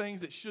after the things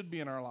that should be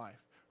in our life.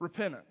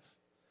 Repentance.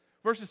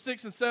 Verses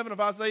 6 and 7 of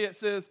Isaiah, it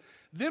says,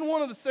 Then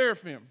one of the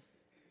seraphim,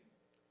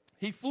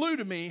 he flew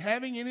to me,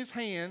 having in his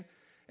hand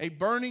a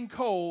burning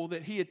coal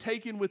that he had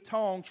taken with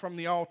tongs from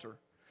the altar.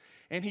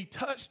 And he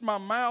touched my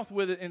mouth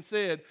with it and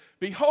said,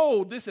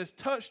 Behold, this has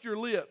touched your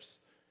lips.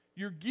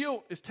 Your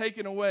guilt is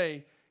taken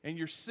away, and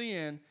your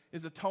sin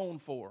is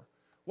atoned for.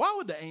 Why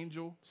would the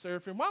angel,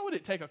 seraphim, why would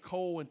it take a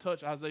coal and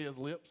touch Isaiah's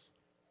lips?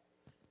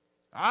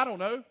 I don't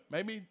know.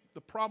 Maybe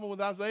the problem with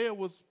Isaiah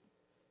was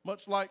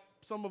much like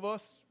some of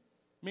us,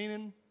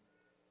 meaning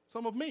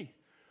some of me.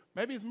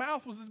 Maybe his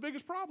mouth was his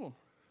biggest problem.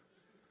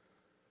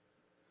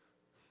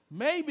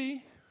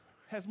 Maybe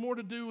has more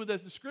to do with,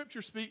 as the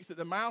scripture speaks, that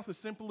the mouth is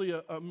simply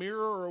a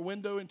mirror or a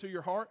window into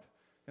your heart,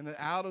 and that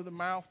out of the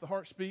mouth the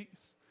heart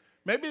speaks.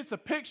 Maybe it's a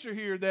picture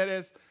here that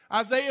as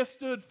Isaiah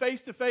stood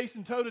face to face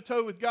and toe to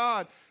toe with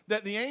God,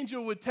 that the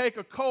angel would take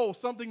a coal,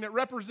 something that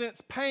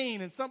represents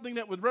pain and something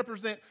that would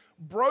represent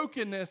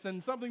brokenness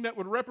and something that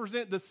would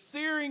represent the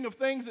searing of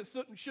things that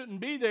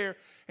shouldn't be there,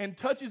 and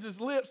touches his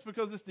lips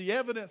because it's the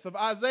evidence of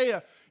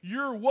Isaiah,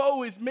 your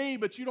woe is me,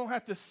 but you don't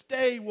have to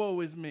stay woe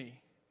is me.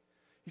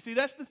 You see,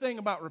 that's the thing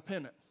about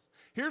repentance.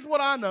 Here's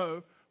what I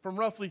know from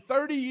roughly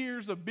 30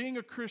 years of being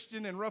a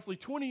Christian and roughly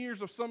 20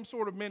 years of some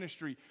sort of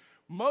ministry,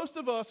 most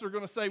of us are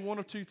going to say one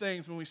of two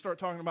things when we start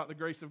talking about the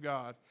grace of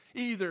God.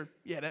 Either,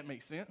 yeah, that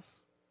makes sense.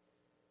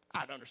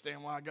 I don't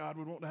understand why God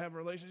would want to have a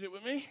relationship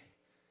with me.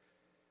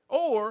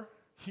 Or,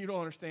 you don't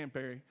understand,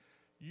 Perry.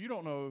 You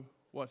don't know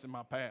what's in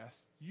my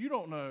past. You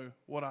don't know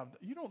what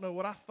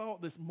I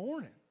thought this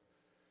morning.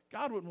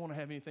 God wouldn't want to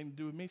have anything to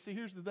do with me. See,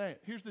 here's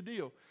the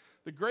deal.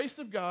 The grace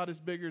of God is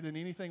bigger than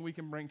anything we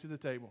can bring to the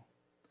table.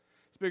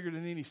 It's bigger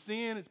than any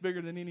sin. It's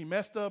bigger than any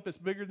messed up. It's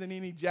bigger than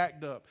any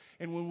jacked up.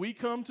 And when we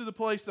come to the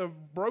place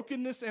of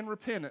brokenness and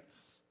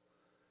repentance,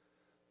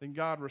 then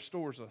God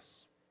restores us.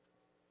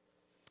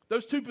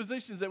 Those two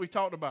positions that we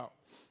talked about,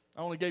 I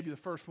only gave you the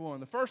first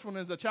one. The first one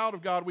is, a child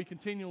of God, we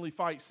continually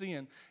fight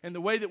sin. And the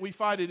way that we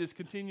fight it is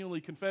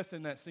continually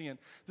confessing that sin.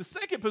 The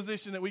second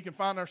position that we can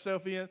find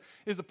ourselves in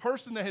is a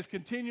person that has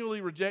continually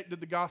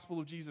rejected the gospel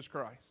of Jesus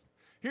Christ.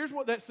 Here's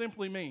what that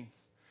simply means.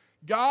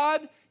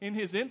 God, in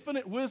his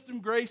infinite wisdom,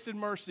 grace, and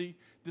mercy,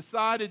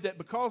 decided that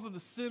because of the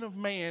sin of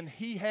man,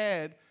 he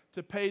had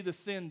to pay the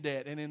sin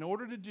debt. And in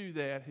order to do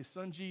that, his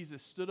son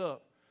Jesus stood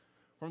up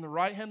from the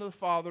right hand of the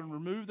Father and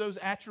removed those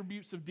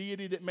attributes of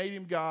deity that made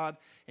him God,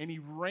 and he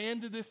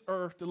ran to this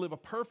earth to live a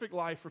perfect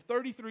life for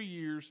 33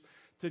 years,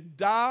 to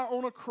die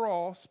on a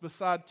cross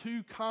beside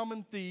two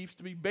common thieves,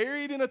 to be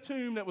buried in a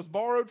tomb that was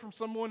borrowed from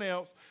someone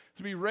else,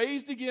 to be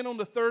raised again on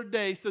the third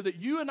day, so that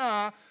you and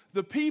I,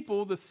 the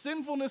people, the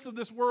sinfulness of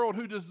this world,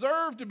 who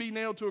deserve to be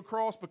nailed to a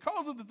cross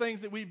because of the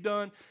things that we've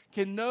done,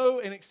 can know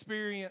and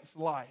experience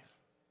life.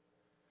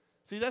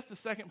 See, that's the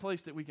second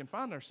place that we can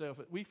find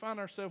ourselves. We find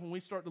ourselves when we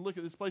start to look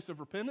at this place of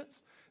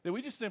repentance, that we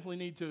just simply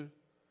need to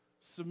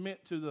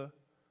submit to the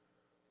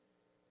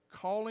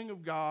calling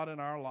of God in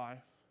our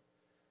life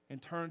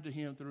and turn to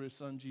him through his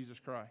son, Jesus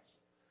Christ.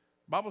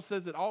 The Bible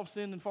says that all have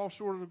sinned and fall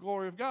short of the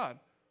glory of God.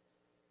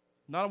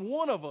 Not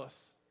one of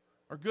us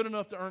are good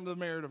enough to earn the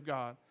merit of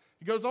God.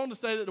 It goes on to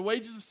say that the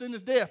wages of sin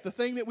is death. The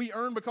thing that we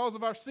earn because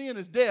of our sin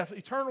is death,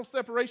 eternal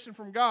separation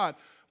from God.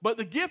 But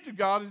the gift of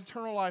God is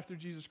eternal life through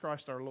Jesus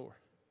Christ our Lord.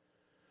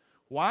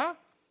 Why?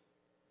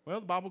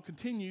 Well, the Bible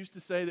continues to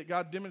say that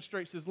God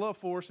demonstrates his love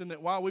for us, and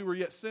that while we were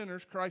yet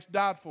sinners, Christ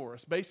died for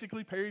us.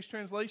 Basically, Perry's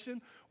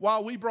translation,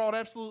 while we brought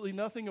absolutely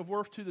nothing of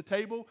worth to the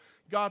table,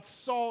 God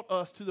sought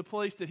us to the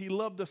place that he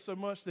loved us so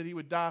much that he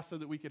would die so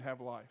that we could have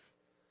life.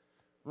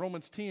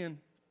 Romans 10,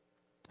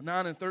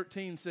 9 and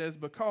 13 says,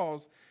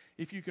 because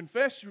if you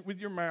confess with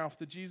your mouth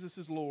that Jesus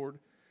is Lord,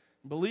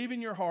 and believe in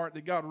your heart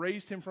that God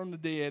raised him from the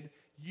dead,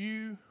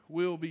 you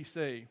will be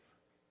saved.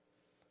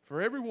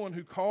 For everyone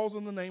who calls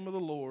on the name of the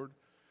Lord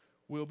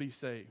will be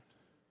saved.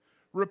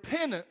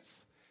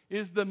 Repentance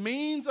is the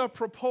means of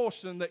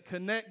propulsion that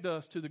connect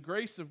us to the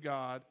grace of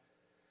God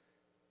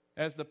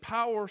as the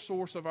power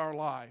source of our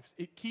lives.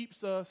 It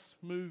keeps us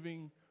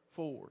moving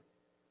forward.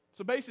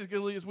 So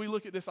basically, as we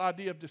look at this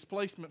idea of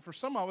displacement, for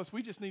some of us,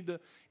 we just need to,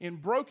 in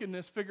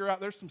brokenness, figure out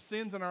there's some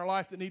sins in our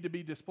life that need to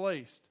be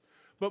displaced.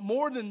 But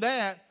more than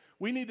that,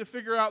 we need to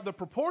figure out the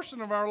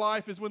proportion of our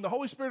life is when the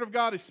Holy Spirit of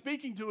God is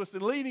speaking to us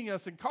and leading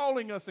us and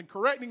calling us and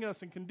correcting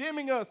us and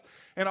condemning us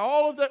and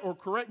all of that, or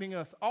correcting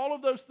us, all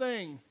of those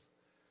things.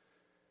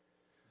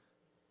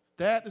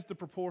 That is the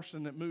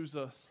proportion that moves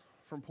us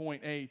from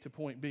point A to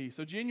point B.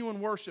 So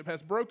genuine worship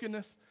has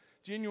brokenness.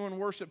 Genuine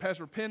worship has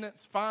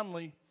repentance.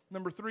 Finally,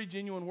 number 3,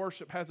 genuine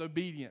worship has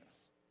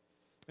obedience.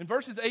 In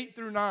verses 8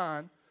 through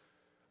 9,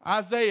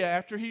 Isaiah,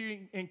 after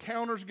he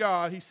encounters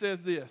God, he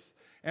says this,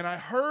 and I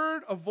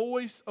heard a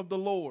voice of the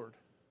Lord.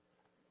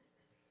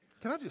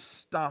 Can I just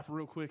stop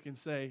real quick and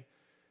say,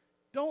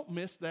 don't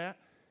miss that.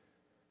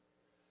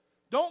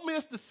 Don't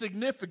miss the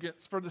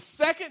significance for the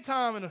second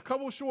time in a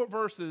couple of short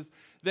verses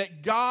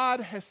that God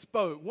has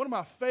spoke. One of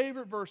my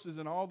favorite verses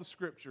in all the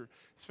Scripture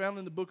is found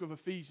in the book of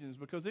Ephesians,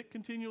 because it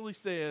continually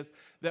says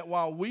that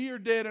while we are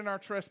dead in our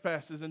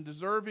trespasses and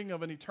deserving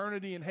of an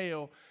eternity in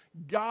hell,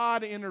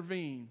 God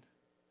intervened.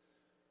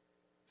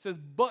 It says,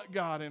 but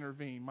God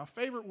intervened. My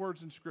favorite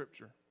words in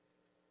Scripture.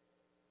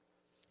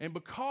 And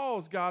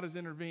because God has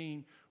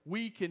intervened,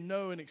 we can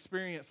know and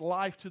experience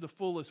life to the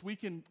fullest. We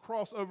can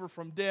cross over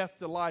from death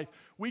to life.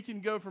 We can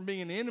go from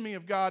being an enemy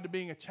of God to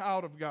being a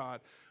child of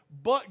God.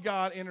 But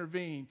God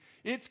intervened.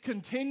 It's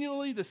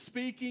continually the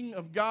speaking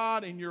of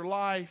God in your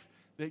life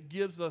that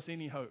gives us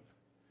any hope.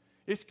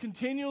 It's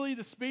continually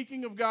the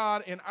speaking of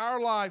God in our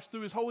lives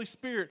through his Holy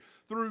Spirit,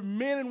 through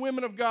men and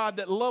women of God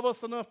that love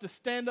us enough to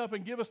stand up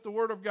and give us the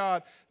word of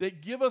God,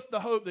 that give us the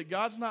hope that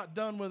God's not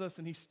done with us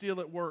and he's still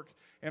at work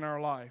in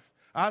our life.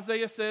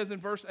 Isaiah says in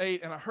verse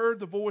 8, and I heard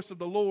the voice of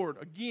the Lord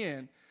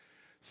again,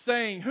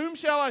 saying, whom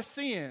shall I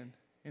send,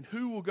 and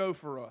who will go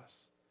for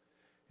us?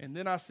 And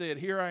then I said,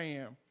 here I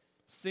am,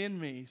 send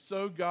me.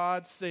 So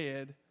God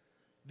said,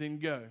 then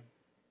go.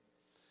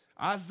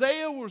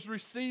 Isaiah was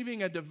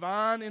receiving a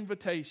divine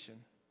invitation,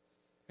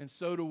 and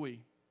so do we.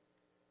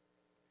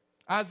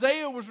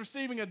 Isaiah was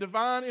receiving a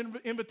divine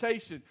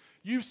invitation.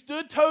 You've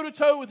stood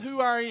toe-to-toe with who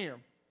I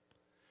am.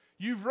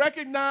 You've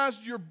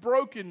recognized your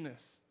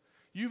brokenness.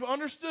 You've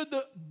understood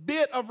the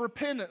bit of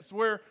repentance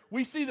where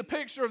we see the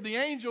picture of the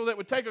angel that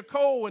would take a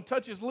coal and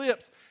touch his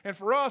lips. And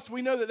for us,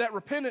 we know that that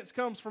repentance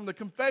comes from the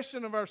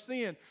confession of our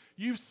sin.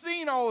 You've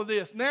seen all of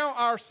this. Now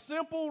our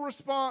simple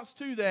response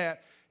to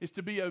that is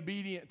to be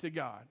obedient to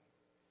God.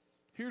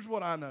 Here's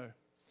what I know.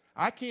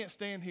 I can't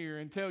stand here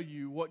and tell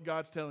you what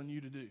God's telling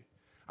you to do.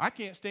 I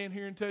can't stand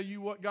here and tell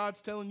you what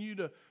God's telling you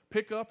to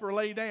pick up or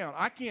lay down.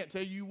 I can't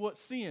tell you what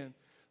sin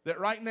that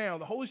right now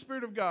the Holy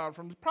Spirit of God,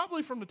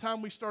 probably from the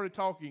time we started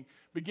talking,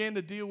 began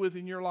to deal with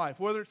in your life.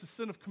 Whether it's a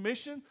sin of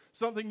commission,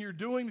 something you're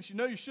doing that you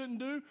know you shouldn't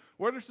do,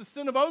 whether it's a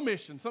sin of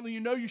omission, something you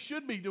know you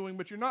should be doing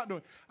but you're not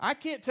doing. I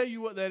can't tell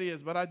you what that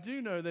is, but I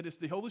do know that it's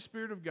the Holy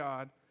Spirit of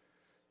God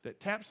that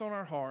taps on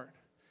our heart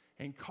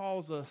and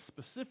calls us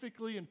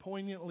specifically and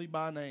poignantly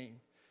by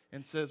name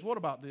and says, what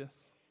about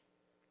this?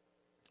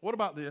 What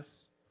about this?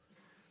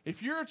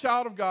 If you're a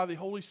child of God, the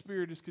Holy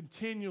Spirit is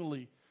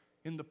continually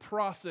in the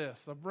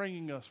process of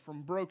bringing us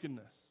from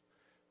brokenness,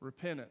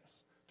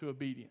 repentance, to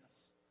obedience.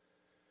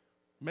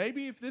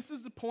 Maybe if this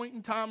is the point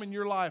in time in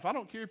your life, I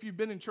don't care if you've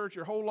been in church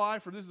your whole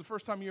life or this is the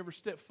first time you ever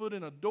stepped foot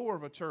in a door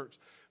of a church.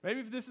 Maybe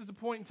if this is the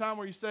point in time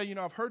where you say,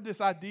 I've heard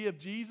this idea of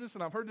Jesus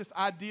and I've heard this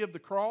idea of the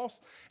cross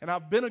and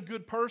I've been a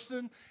good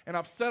person and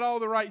I've said all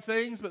the right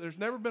things, but there's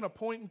never been a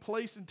point and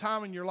place in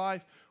time in your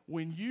life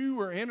when you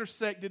were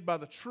intersected by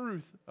the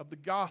truth of the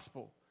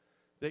gospel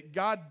that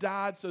God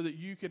died so that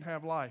you can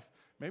have life.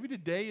 Maybe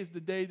today is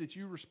the day that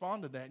you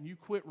respond to that and you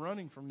quit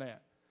running from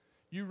that.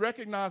 You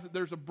recognize that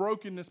there's a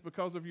brokenness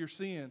because of your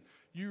sin.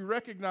 You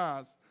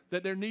recognize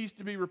that there needs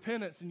to be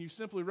repentance, and you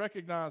simply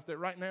recognize that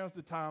right now is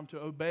the time to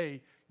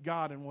obey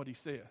God and what He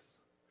says.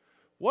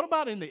 What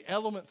about in the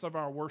elements of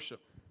our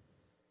worship?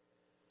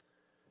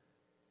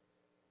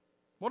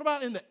 What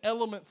about in the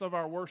elements of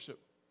our worship?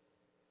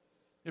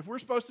 If we're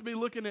supposed to be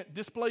looking at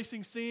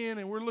displacing sin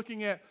and we're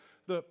looking at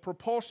the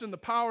propulsion, the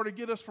power to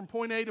get us from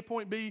point A to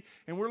point B,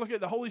 and we're looking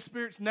at the Holy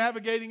Spirit's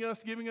navigating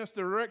us, giving us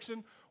the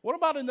direction. What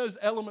about in those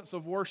elements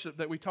of worship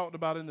that we talked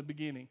about in the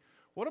beginning?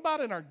 What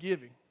about in our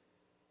giving?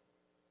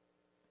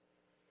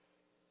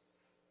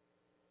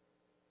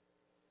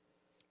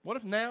 What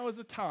if now is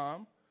a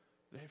time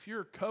that if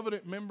you're a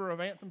covenant member of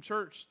Anthem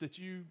Church that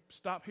you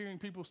stop hearing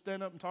people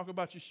stand up and talk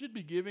about you should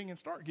be giving and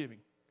start giving?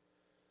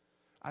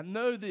 I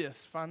know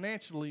this,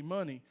 financially,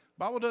 money.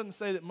 The Bible doesn't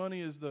say that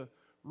money is the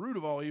root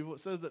of all evil. It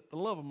says that the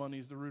love of money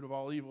is the root of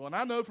all evil. And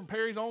I know from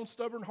Perry's own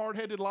stubborn,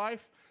 hard-headed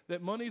life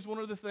that money is one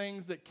of the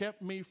things that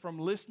kept me from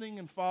listening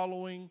and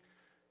following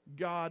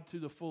God to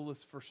the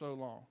fullest for so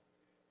long.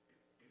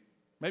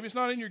 Maybe it's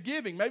not in your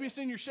giving. Maybe it's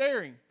in your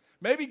sharing.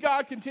 Maybe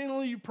God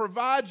continually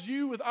provides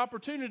you with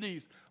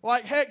opportunities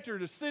like Hector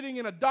to sitting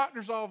in a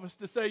doctor's office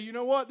to say, you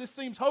know what, this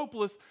seems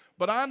hopeless,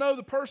 but I know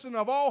the person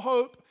of all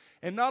hope,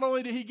 and not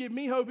only did He give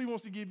me hope, He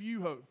wants to give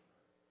you hope.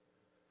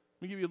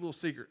 Let me give you a little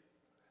secret.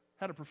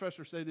 I had a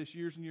professor say this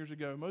years and years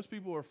ago. Most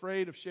people are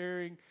afraid of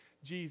sharing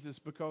Jesus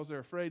because they're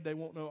afraid they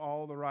won't know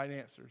all the right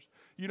answers.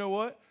 You know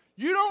what?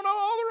 You don't know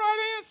all the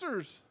right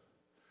answers.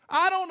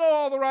 I don't know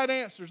all the right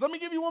answers. Let me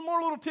give you one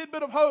more little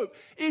tidbit of hope.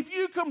 If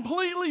you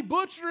completely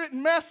butcher it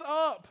and mess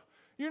up,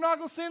 you're not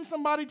going to send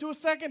somebody to a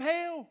second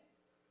hell.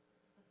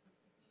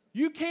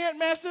 You can't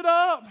mess it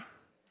up.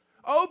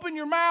 Open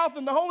your mouth,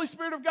 and the Holy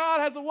Spirit of God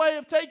has a way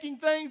of taking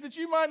things that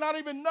you might not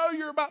even know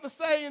you're about to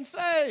say and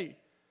say.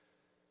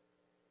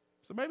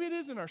 So maybe it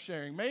is in our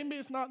sharing. Maybe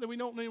it's not that we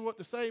don't know what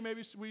to say.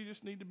 Maybe we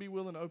just need to be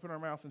willing to open our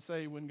mouth and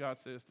say when God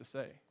says to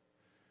say.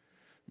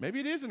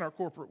 Maybe it is in our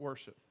corporate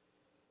worship.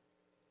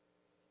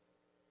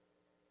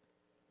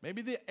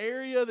 Maybe the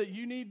area that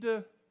you need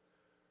to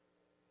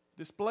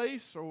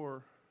displace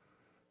or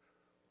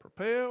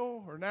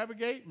propel or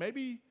navigate,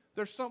 maybe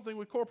there's something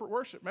with corporate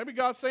worship. Maybe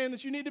God's saying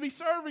that you need to be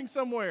serving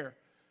somewhere.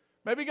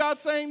 Maybe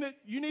God's saying that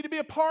you need to be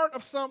a part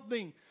of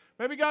something.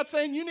 Maybe God's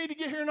saying you need to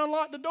get here and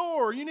unlock the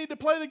door. You need to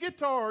play the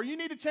guitar. You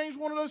need to change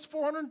one of those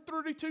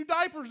 432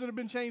 diapers that have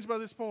been changed by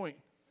this point.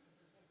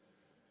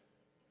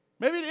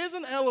 Maybe it is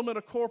an element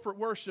of corporate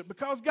worship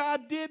because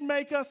God did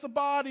make us a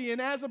body.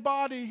 And as a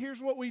body, here's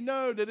what we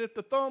know, that if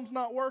the thumb's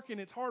not working,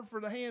 it's hard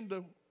for the hand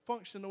to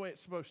function the way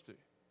it's supposed to.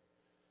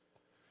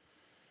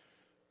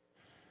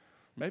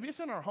 Maybe it's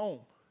in our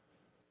home.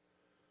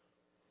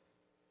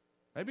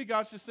 Maybe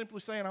God's just simply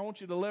saying, I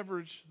want you to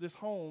leverage this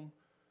home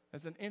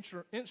as an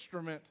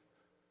instrument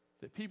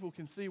that people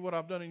can see what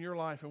I've done in your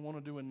life and want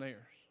to do in theirs.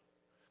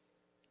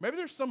 Maybe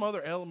there's some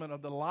other element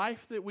of the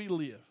life that we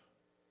live.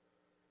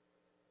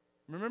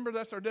 Remember,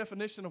 that's our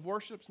definition of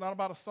worship. It's not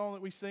about a song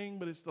that we sing,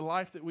 but it's the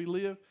life that we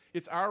live.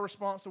 It's our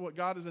response to what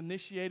God has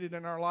initiated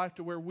in our life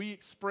to where we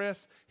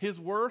express His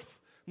worth,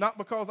 not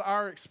because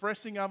our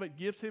expressing of it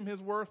gives Him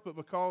His worth, but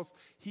because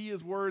He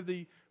is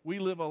worthy. We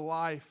live a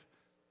life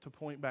to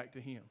point back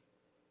to Him.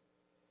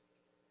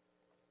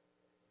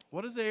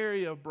 What is the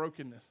area of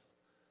brokenness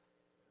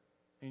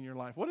in your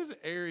life? What is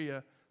the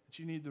area that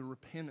you need the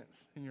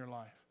repentance in your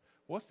life?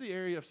 What's the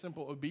area of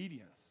simple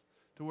obedience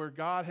to where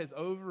God has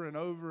over and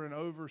over and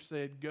over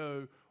said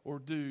go or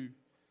do,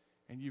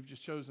 and you've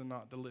just chosen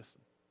not to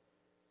listen?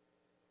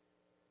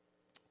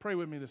 Pray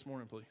with me this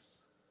morning, please.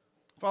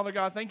 Father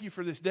God, thank you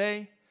for this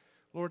day.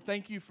 Lord,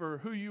 thank you for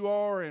who you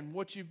are and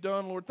what you've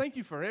done. Lord, thank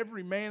you for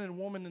every man and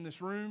woman in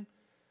this room.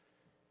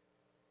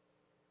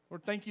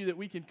 Lord, thank you that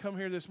we can come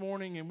here this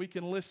morning and we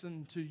can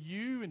listen to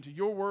you and to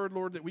your word,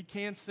 Lord, that we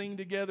can sing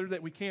together,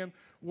 that we can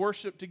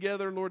worship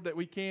together, Lord, that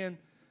we can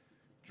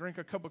drink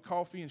a cup of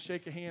coffee and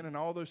shake a hand and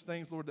all those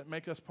things, Lord, that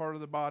make us part of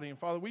the body. And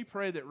Father, we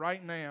pray that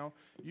right now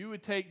you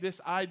would take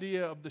this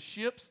idea of the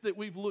ships that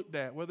we've looked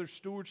at, whether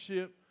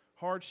stewardship,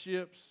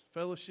 hardships,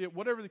 fellowship,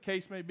 whatever the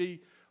case may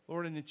be,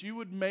 Lord, and that you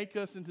would make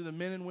us into the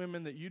men and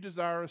women that you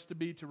desire us to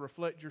be to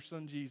reflect your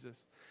Son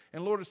Jesus.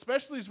 And Lord,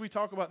 especially as we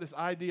talk about this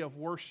idea of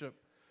worship,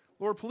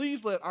 Lord,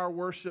 please let our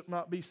worship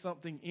not be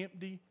something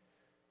empty,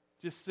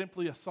 just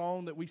simply a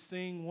song that we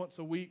sing once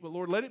a week. But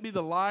Lord, let it be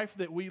the life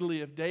that we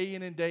live day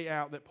in and day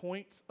out that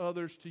points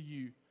others to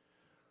you.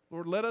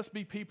 Lord, let us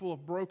be people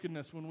of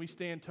brokenness when we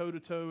stand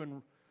toe-to-toe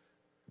and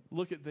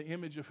look at the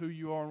image of who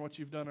you are and what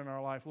you've done in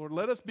our life. Lord,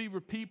 let us be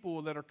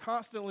people that are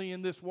constantly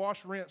in this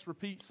wash, rinse,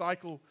 repeat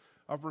cycle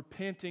of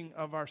repenting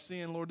of our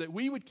sin. Lord, that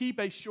we would keep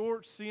a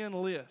short sin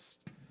list.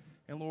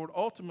 And Lord,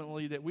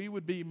 ultimately, that we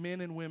would be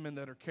men and women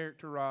that are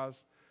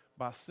characterized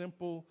by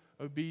simple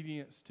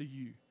obedience to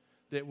you.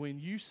 That when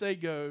you say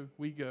go,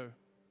 we go.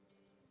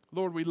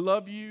 Lord, we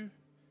love you.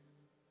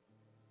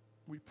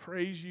 We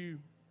praise you.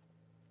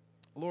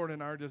 Lord,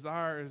 and our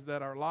desire is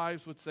that our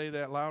lives would say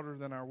that louder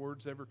than our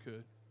words ever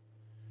could.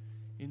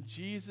 In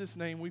Jesus'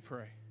 name we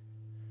pray.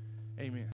 Amen.